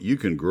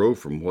grow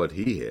from what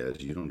he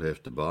has. You don't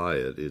have to buy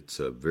it. It's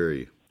a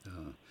very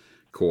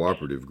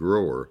cooperative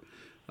grower.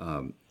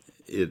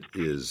 It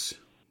is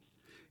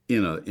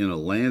in a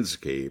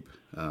landscape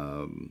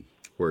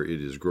where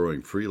it is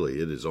growing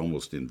freely. It is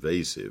almost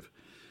invasive.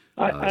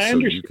 I so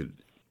understand.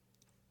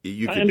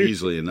 you could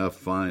easily enough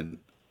find.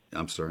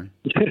 I'm sorry.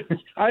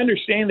 I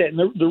understand that,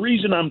 and the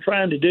reason I'm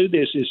trying to do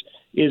this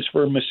is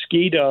for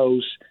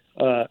mosquitoes,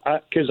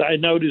 because I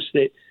noticed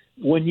that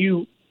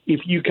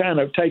if you kind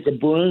of take a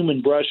broom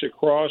and brush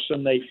across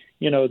them,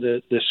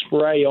 the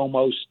spray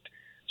almost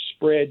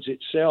spreads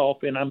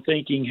itself. And I'm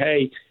thinking,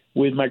 hey,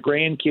 with my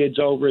grandkids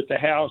over at the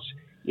house,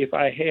 if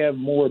I have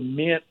more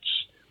mints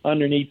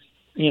underneath,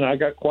 I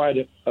got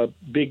quite a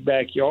big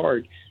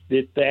backyard,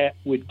 that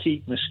would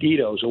keep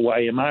mosquitoes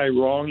away. Am I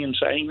wrong in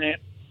saying that?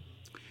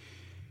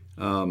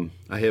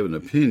 I have an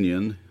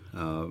opinion.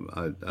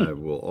 I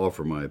will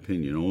offer my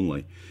opinion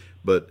only.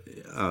 But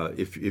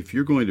if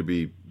you're going to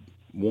be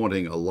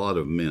wanting a lot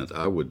of mint,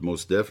 I would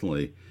most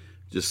definitely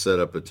just set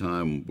up a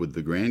time with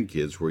the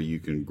grandkids where you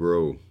can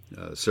grow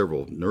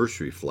several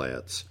nursery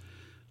flats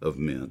of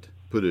mint.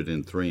 Put it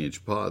in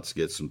 3-inch pots.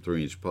 Get some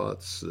 3-inch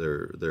pots.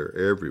 They're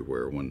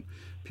everywhere. When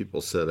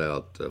people set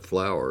out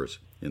flowers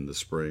in the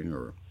spring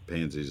or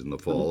pansies in the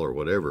fall or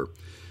whatever,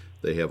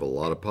 they have a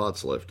lot of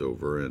pots left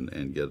over,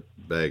 and get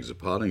bags of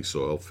potting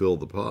soil, fill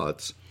the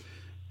pots,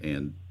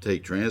 and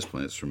take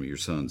transplants from your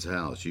son's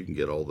house. You can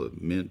get all the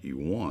mint you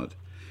want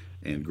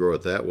and grow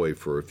it that way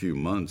for a few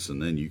months,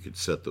 and then you could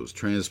set those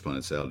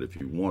transplants out if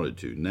you wanted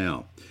to.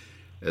 Now,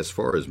 As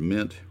far as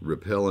mint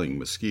repelling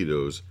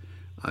mosquitoes,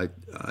 I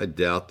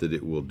doubt that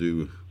it will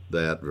do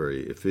that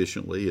very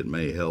efficiently. It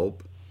may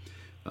help.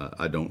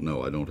 I don't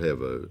know. I don't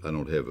have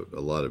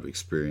a lot of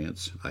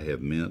experience. I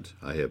have mint.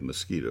 I have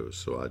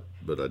mosquitoes.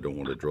 But I don't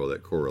want to draw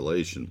that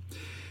correlation.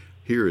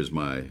 Here is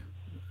my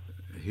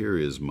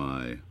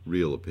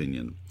real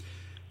opinion.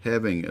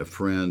 Having a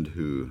friend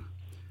who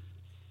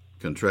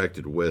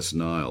contracted West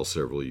Nile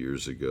several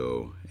years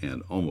ago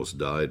and almost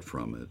died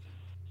from it,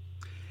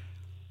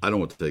 I don't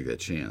want to take that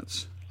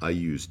chance. I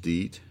use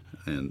DEET,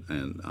 and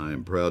I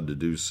am proud to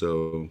do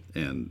so,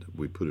 and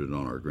we put it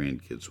on our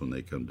grandkids when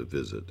they come to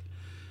visit,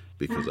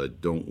 because I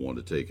don't want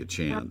to take a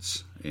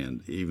chance.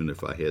 And even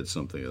if I had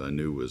something that I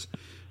knew was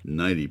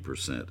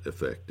 90%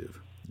 effective,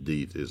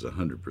 DEET is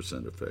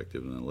 100%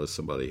 effective, and unless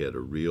somebody had a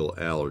real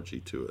allergy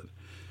to it,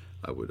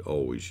 I would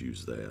always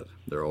use that.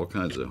 There are all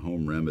kinds of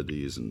home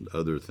remedies and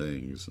other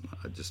things, and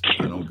I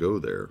don't go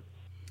there.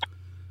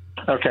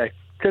 Okay,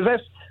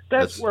 because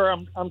that's where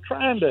I'm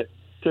trying to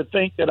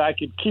think that I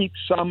could keep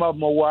some of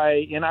them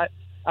away, and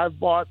I've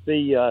bought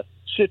the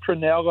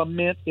citronella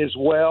mint as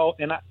well,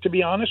 and to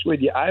be honest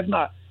with you, I've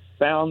not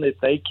found that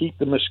they keep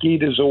the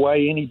mosquitoes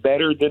away any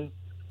better than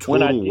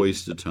when I did. Total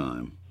waste of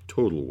time.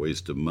 Total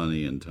waste of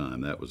money and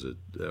time. That was an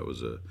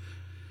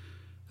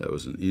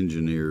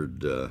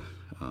engineered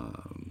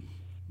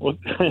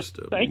just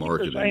a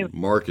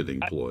marketing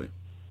ploy.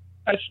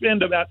 I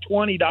spend about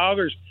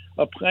 $20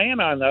 a plant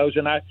on those,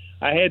 and I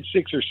had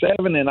 6 or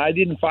 7, and I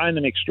didn't find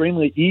them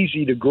extremely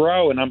easy to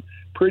grow, and I'm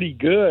pretty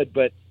good,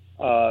 but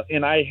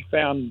and I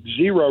found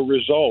 0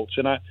 results,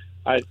 and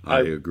I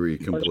agree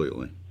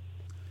completely.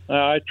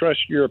 I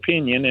trust your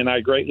opinion, and I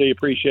greatly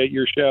appreciate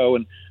your show,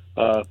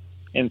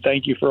 and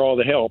thank you for all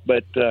the help.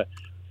 But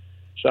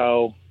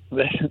so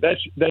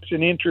that's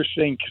an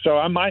interesting. So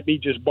I might be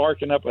just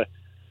barking up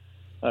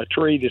a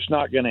tree that's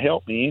not going to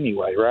help me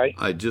anyway, right?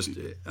 I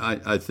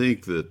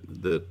think that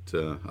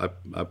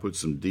I put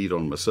some DEET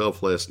on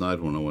myself last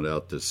night when I went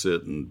out to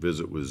sit and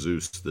visit with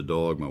Zeus the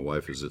dog. My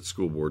wife is at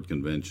school board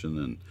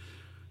convention,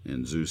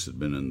 and Zeus had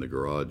been in the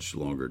garage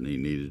longer than he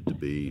needed to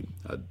be.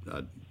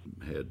 I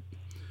had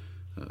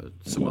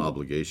some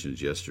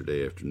obligations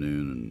yesterday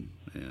afternoon,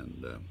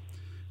 and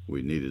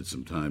we needed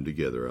some time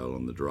together out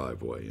on the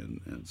driveway,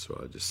 and so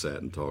I just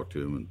sat and talked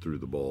to him and threw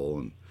the ball,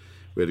 and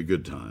we had a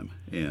good time.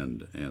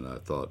 And I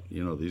thought,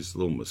 these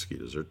little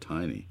mosquitoes are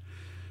tiny,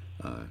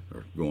 are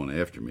going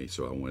after me.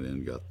 So I went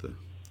in, got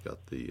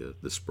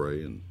the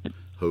spray and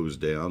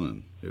hosed down,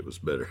 and it was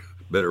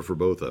better for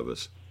both of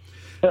us.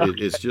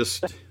 It's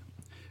just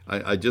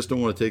I just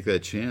don't want to take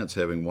that chance.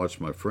 Having watched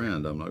my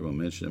friend, I'm not going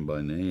to mention him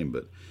by name,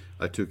 but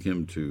I took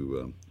him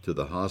to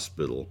the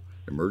hospital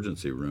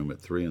emergency room at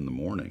 3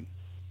 a.m.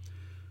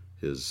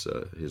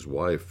 His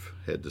wife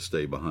had to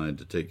stay behind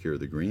to take care of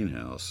the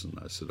greenhouse, and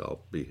I said,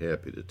 I'll be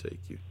happy to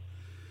take you.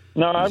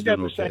 No, I've got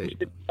the same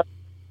thing.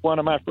 One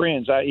of my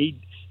friends,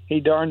 he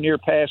darn near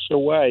passed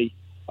away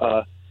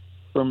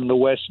from the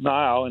West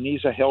Nile, and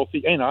he's a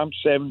healthy. I'm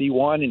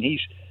 71, and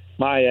he's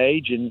my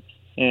age, and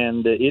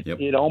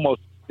it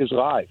almost took his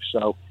life.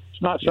 So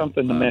it's not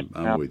something to mess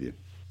I'm with you.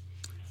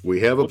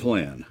 We have a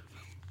plan.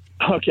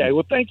 Okay,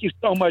 well, thank you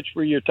so much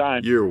for your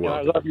time. You're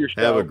welcome. I love your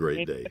show. Have a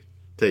great day.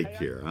 Take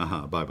care.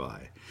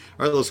 Bye-bye.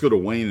 All right, let's go to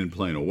Wayne in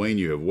Plano. Wayne,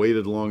 you have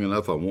waited long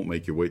enough. I won't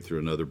make you wait through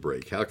another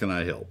break. How can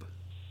I help?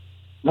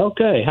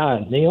 Okay.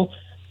 Hi, Neil.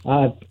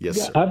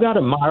 Yes, sir. I've got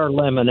a Meyer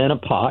lemon in a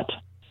pot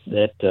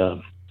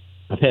that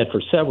I've had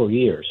for several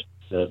years.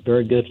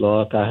 Very good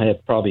luck. I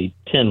have probably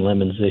 10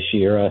 lemons this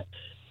year.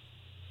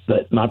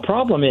 But my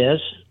problem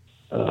is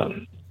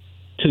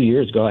 2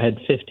 years ago I had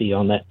 50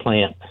 on that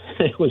plant.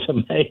 It was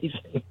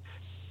amazing.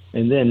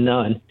 And then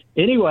none.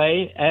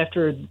 Anyway,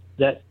 after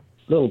that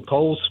little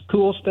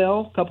cool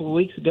spell a couple of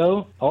weeks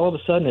ago, all of a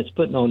sudden it's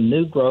putting on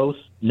new growth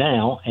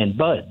now and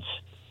buds.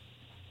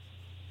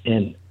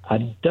 And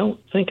I don't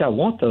think I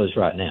want those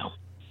right now.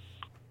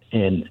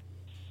 And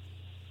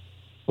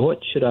what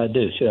should I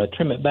do? Should I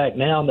trim it back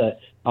now? I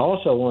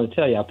also want to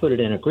tell you, I put it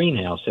in a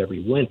greenhouse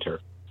every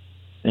winter.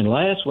 And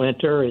last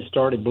winter it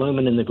started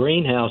blooming in the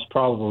greenhouse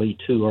probably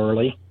too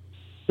early.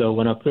 So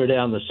when I put it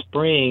out in the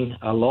spring,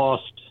 I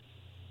lost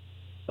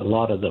a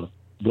lot of the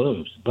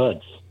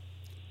buds.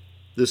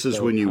 This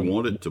is when you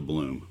want it to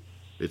bloom.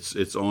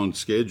 It's on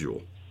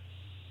schedule.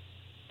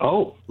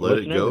 Oh, let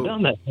it go. Never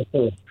done that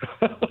before.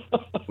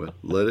 Well,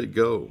 let it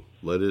go.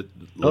 Let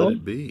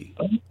it be.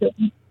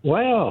 Okay.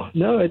 Wow,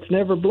 no, it's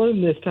never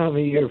bloomed this time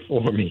of year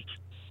for me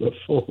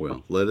before.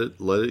 Well, let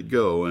it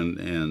go,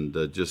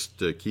 and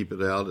just keep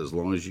it out as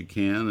long as you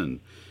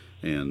can,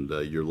 and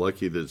you're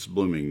lucky that it's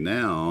blooming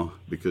now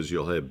because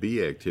you'll have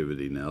bee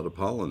activity now to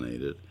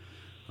pollinate it.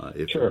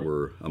 If it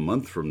were a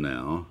month from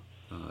now,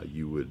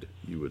 you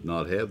would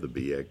not have the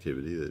bee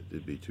activity.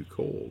 It'd be too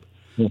cold.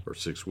 Or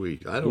 6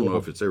 weeks. I don't know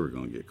if it's ever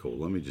going to get cold.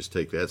 Let me just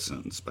take that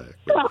sentence back.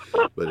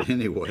 But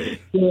anyway,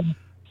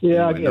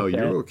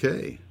 you're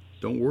okay.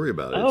 Don't worry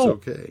about it. It's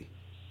okay.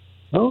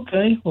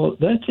 Okay, well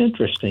that's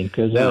interesting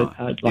because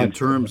in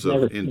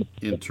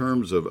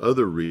terms of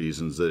other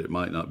reasons that it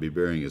might not be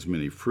bearing as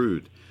many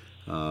fruit,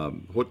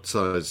 What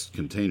size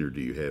container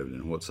do you have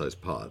and what size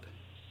pot?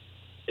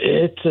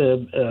 It's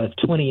a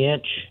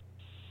 20-inch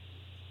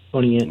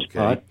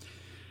pot.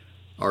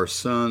 Our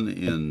son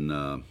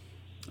in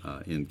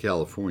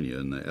California,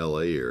 in the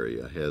L.A.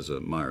 area, has a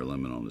Meyer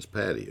lemon on his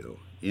patio,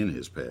 in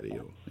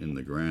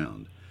the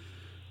ground.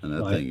 And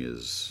that thing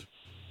is,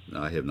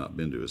 I have not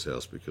been to his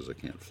house because I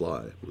can't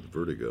fly with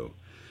vertigo.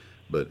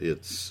 But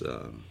it's,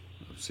 I've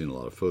seen a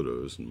lot of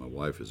photos, and my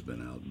wife has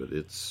been out, but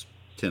it's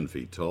 10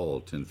 feet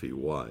tall, 10 feet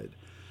wide.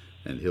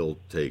 And he'll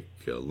take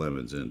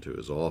lemons into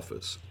his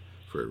office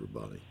for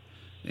everybody.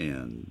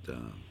 And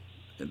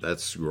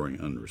that's growing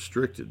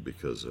unrestricted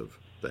because of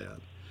that.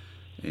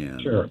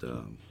 And sure.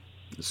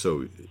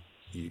 So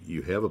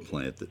you have a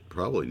plant that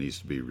probably needs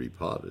to be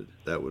repotted.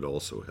 That would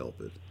also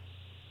help it.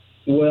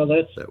 Well,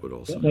 that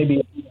may be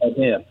a good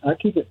idea. I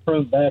keep it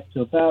pruned back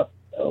to about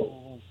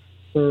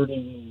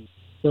 30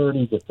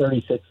 to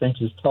 36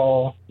 inches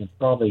tall and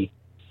probably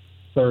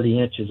 30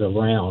 inches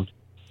around.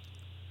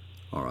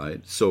 All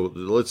right. So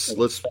let's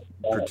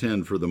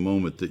pretend for the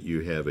moment that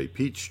you have a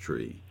peach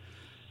tree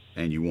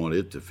and you want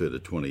it to fit a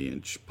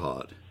 20-inch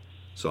pot.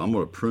 So I'm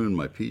going to prune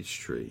my peach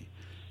tree.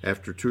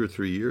 After 2 or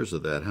 3 years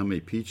of that, how many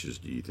peaches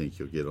do you think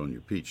you'll get on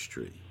your peach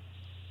tree?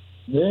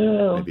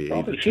 Yeah, maybe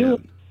 8 or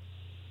 10.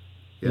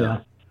 Yeah.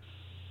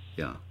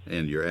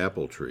 And your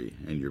apple tree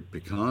and your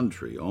pecan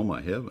tree, oh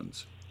my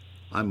heavens,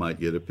 I might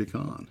get a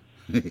pecan.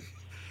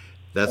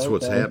 That's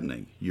what's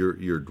happening.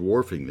 You're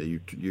dwarfing that.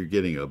 You're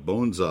getting a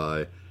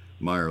bonsai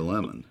Meyer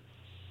lemon.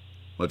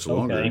 Much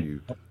longer,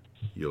 you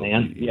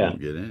won't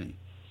get any.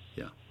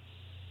 Yeah.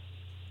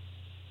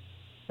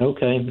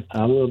 Okay,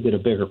 I will get a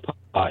bigger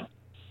pot.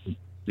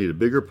 Need a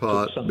bigger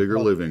pot, bigger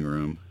living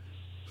room,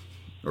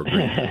 or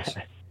greenhouse.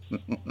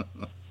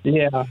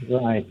 Yeah,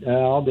 right.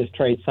 I'll just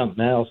trade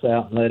something else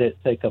out and let it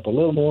take up a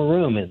little more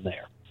room in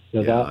there.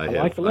 Yeah, I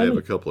have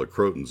a couple of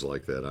crotons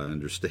like that. I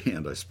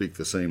understand. I speak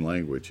the same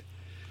language.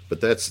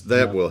 But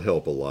that will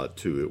help a lot,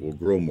 too. It will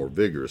grow more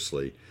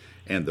vigorously,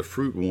 and the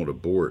fruit won't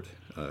abort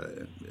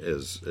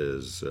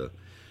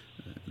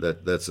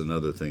that's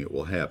another thing that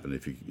will happen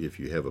if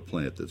you have a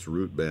plant that's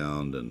root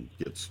bound and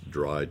gets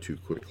dry too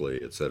quickly,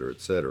 et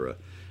cetera,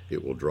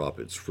 it will drop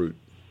its fruit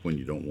when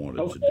you don't want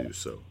it to do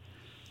so.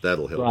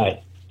 That'll help.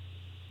 Right.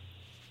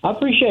 I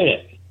appreciate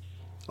it.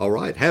 All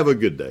right. Have a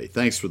good day.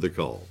 Thanks for the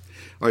call.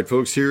 All right,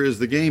 folks, here is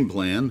the game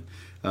plan.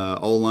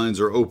 All lines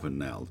are open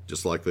now,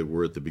 just like they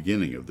were at the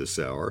beginning of this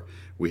hour.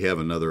 We have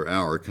another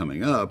hour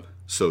coming up,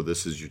 so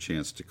this is your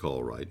chance to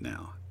call right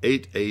now.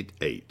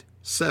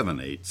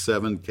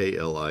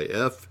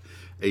 888-787-KLIF,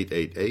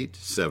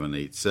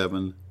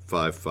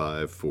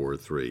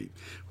 888-787-5543.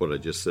 What I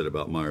just said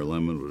about Meyer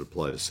Lemon would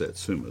apply to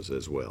Satsumas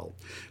as well.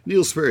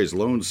 Neil Sperry's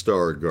Lone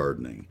Star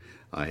Gardening.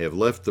 I have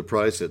left the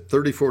price at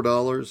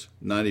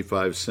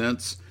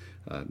 $34.95.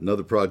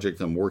 Another project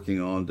I'm working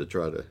on to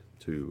try to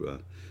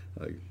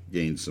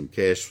gain some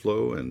cash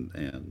flow,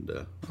 and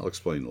I'll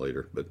explain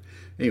later. But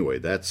anyway,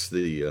 that's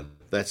the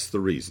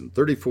reason.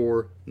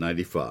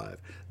 $34.95.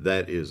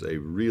 That is a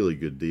really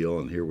good deal,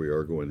 and here we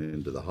are going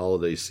into the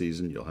holiday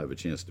season. You'll have a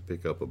chance to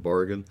pick up a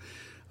bargain,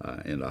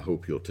 and I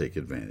hope you'll take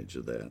advantage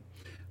of that.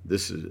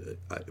 This it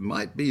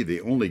might be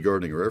the only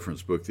gardening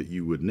reference book that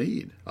you would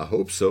need. I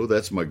hope so.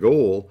 That's my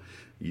goal.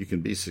 You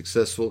can be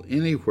successful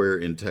anywhere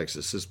in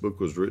Texas. This book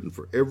was written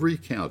for every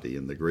county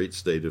in the great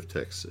state of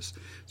Texas.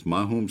 It's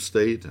my home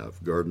state.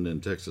 I've gardened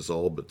in Texas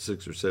all but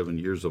 6 or 7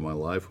 years of my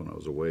life when I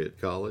was away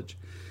at college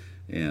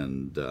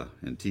and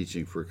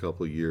teaching for a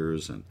couple of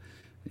years, and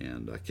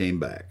I came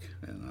back,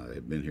 and I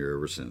have been here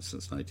ever since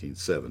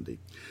 1970.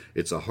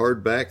 It's a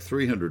hardback,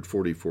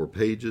 344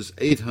 pages,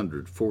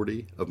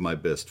 840 of my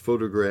best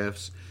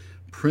photographs,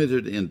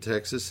 printed in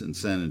Texas in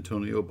San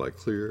Antonio by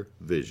Clear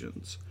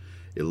Visions.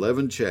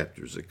 11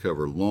 chapters that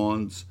cover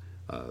lawns,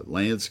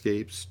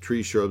 landscapes,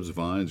 tree shrubs,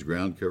 vines,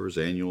 ground covers,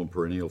 annual and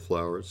perennial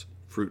flowers,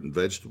 fruit and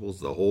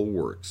vegetables, the whole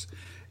works.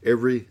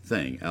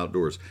 Everything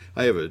outdoors.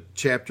 I have a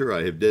chapter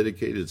I have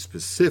dedicated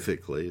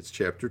specifically, it's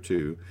chapter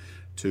 2,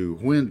 to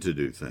when to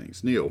do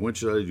things. Neil, when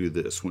should I do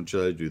this? When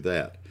should I do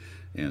that?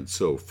 And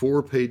so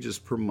 4 pages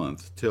per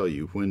month tell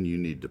you when you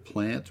need to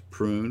plant,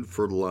 prune,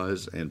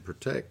 fertilize, and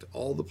protect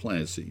all the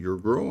plants that you're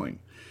growing.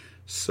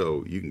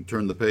 So you can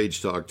turn the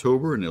page to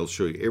October, and it'll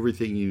show you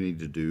everything you need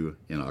to do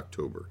in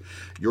October.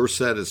 Your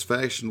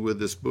satisfaction with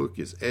this book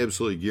is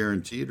absolutely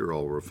guaranteed, or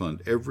I'll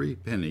refund every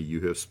penny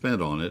you have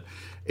spent on it.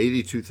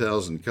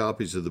 82,000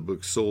 copies of the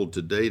book sold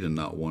to date, and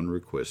not one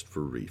request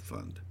for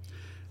refund.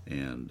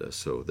 And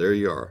so there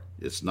you are.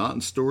 It's not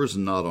in stores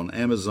and not on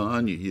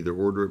Amazon. You either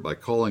order it by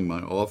calling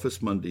my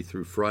office Monday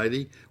through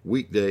Friday,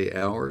 weekday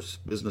hours,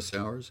 business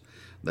hours.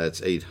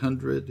 That's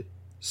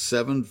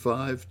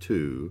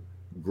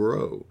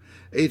 800-752-GROW.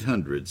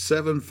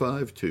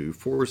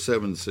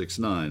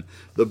 800-752-4769.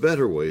 The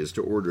better way is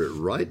to order it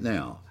right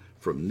now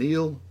from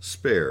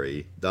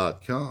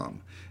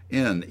neilsperry.com.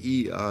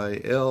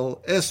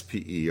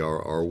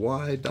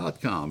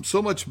 NEILSPERRY.com.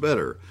 So much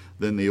better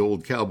than the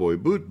old cowboy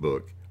boot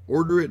book.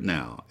 Order it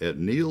now at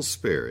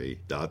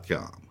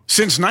neilsperry.com.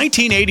 Since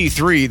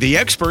 1983, the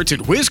experts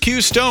at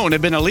Whiz-Q Stone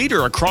have been a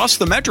leader across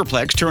the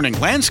Metroplex, turning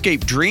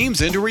landscape dreams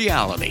into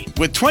reality.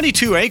 With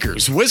 22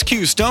 acres,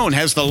 Whiz-Q Stone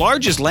has the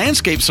largest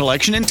landscape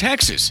selection in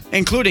Texas,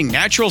 including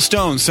natural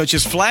stones such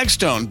as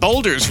flagstone,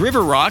 boulders,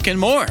 river rock, and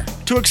more.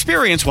 To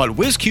experience what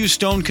Whiz-Q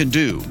Stone can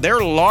do, their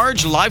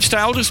large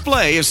lifestyle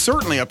display is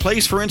certainly a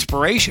place for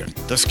inspiration.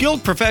 The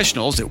skilled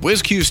professionals at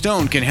Whiz-Q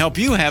Stone can help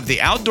you have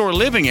the outdoor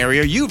living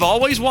area you've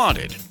always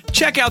wanted.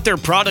 Check out their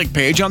product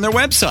page on their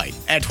website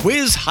at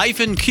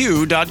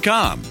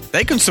whiz-q.com.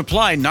 They can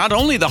supply not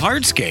only the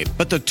hardscape,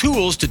 but the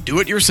tools to do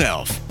it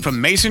yourself. From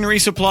masonry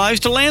supplies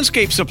to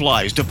landscape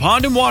supplies to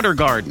pond and water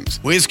gardens,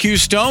 Whiz-Q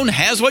Stone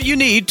has what you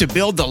need to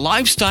build the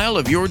lifestyle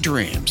of your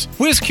dreams.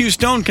 Whiz-Q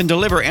Stone can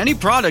deliver any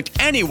product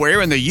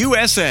anywhere in the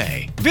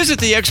USA. Visit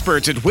the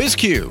experts at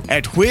Whiz-Q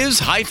at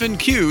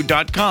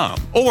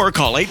whiz-q.com or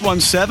call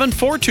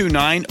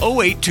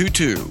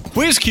 817-429-0822.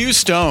 Whiz-Q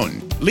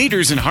Stone,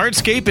 leaders in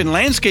hardscape and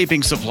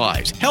landscaping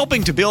supplies,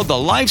 helping to build the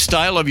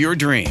lifestyle of your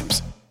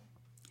dreams.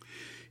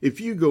 If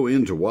you go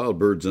into Wild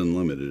Birds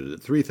Unlimited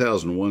at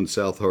 3001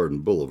 South Hardin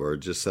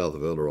Boulevard, just south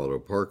of El Dorado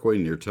Parkway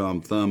near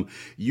Tom Thumb,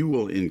 you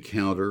will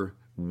encounter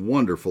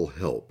wonderful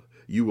help.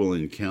 You will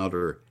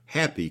encounter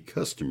happy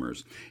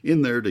customers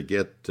in there to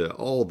get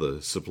all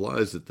the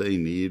supplies that they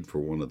need for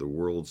one of the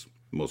world's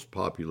most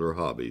popular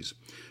hobbies,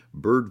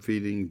 bird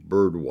feeding,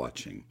 bird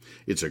watching.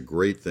 It's a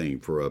great thing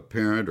for a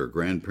parent or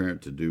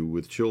grandparent to do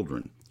with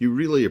children. You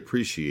really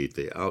appreciate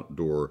the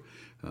outdoor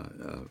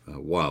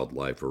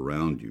wildlife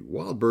around you.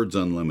 Wild Birds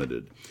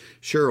Unlimited.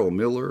 Cheryl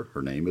Miller,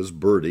 her name is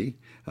Birdie,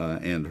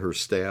 and her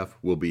staff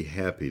will be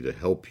happy to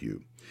help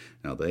you.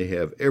 Now, they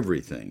have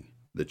everything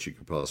that you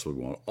could possibly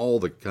want. All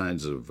the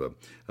kinds of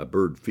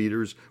bird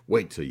feeders.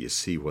 Wait till you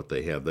see what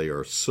they have. They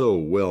are so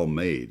well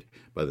made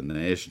by the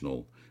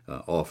national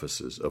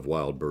offices of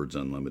Wild Birds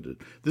Unlimited.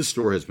 This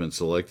store has been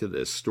selected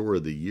as Store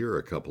of the Year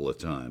a couple of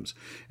times,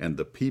 and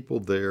the people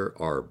there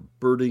are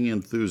birding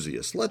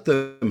enthusiasts. Let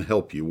them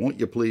help you, won't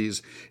you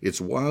please?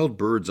 It's Wild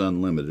Birds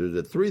Unlimited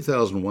at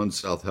 3001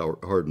 South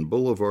Hardin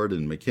Boulevard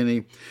in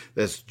McKinney.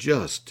 That's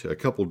just a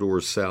couple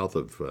doors south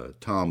of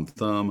Tom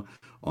Thumb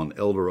on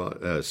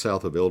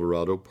south of El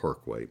Dorado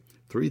Parkway.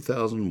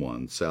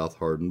 3001 South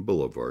Hardin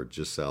Boulevard,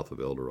 just south of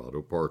El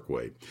Dorado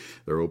Parkway.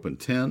 They're open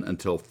 10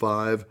 until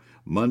 5,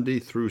 Monday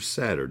through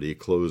Saturday,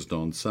 closed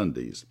on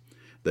Sundays.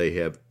 They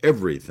have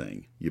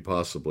everything you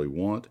possibly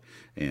want,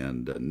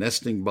 and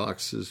nesting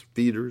boxes,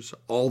 feeders,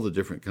 all the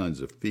different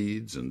kinds of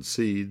feeds and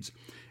seeds,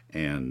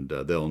 and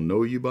they'll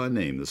know you by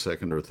name the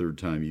second or third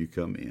time you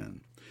come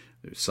in.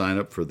 Sign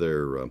up for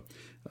their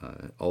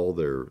all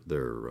their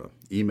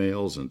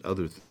emails and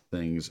other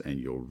things, and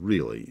you'll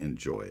really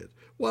enjoy it.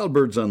 Wild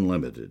Birds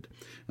Unlimited,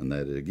 and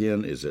that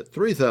again is at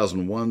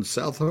 3001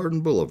 South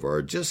Hardin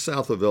Boulevard, just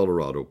south of El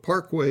Dorado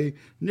Parkway,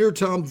 near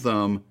Tom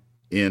Thumb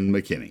in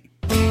McKinney.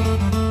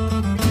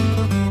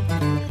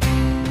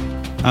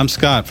 I'm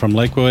Scott from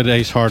Lakewood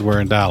Ace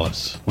Hardware in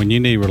Dallas. When you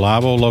need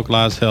reliable,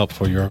 localized help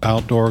for your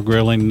outdoor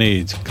grilling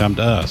needs, come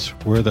to us.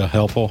 We're the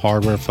helpful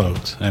hardware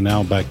folks. And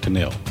now back to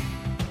Neil.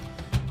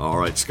 All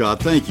right,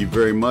 Scott, thank you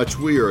very much.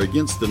 We are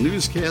against the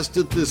newscast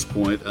at this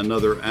point.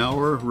 Another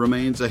hour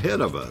remains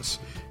ahead of us.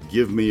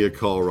 Give me a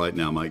call right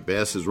now. Mike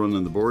Bass is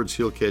running the boards.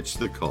 He'll catch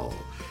the call.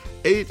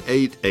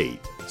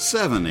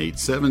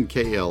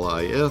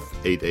 888-787-KLIF,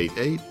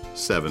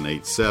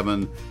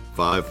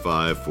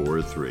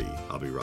 888-787-5543. I'll be right back.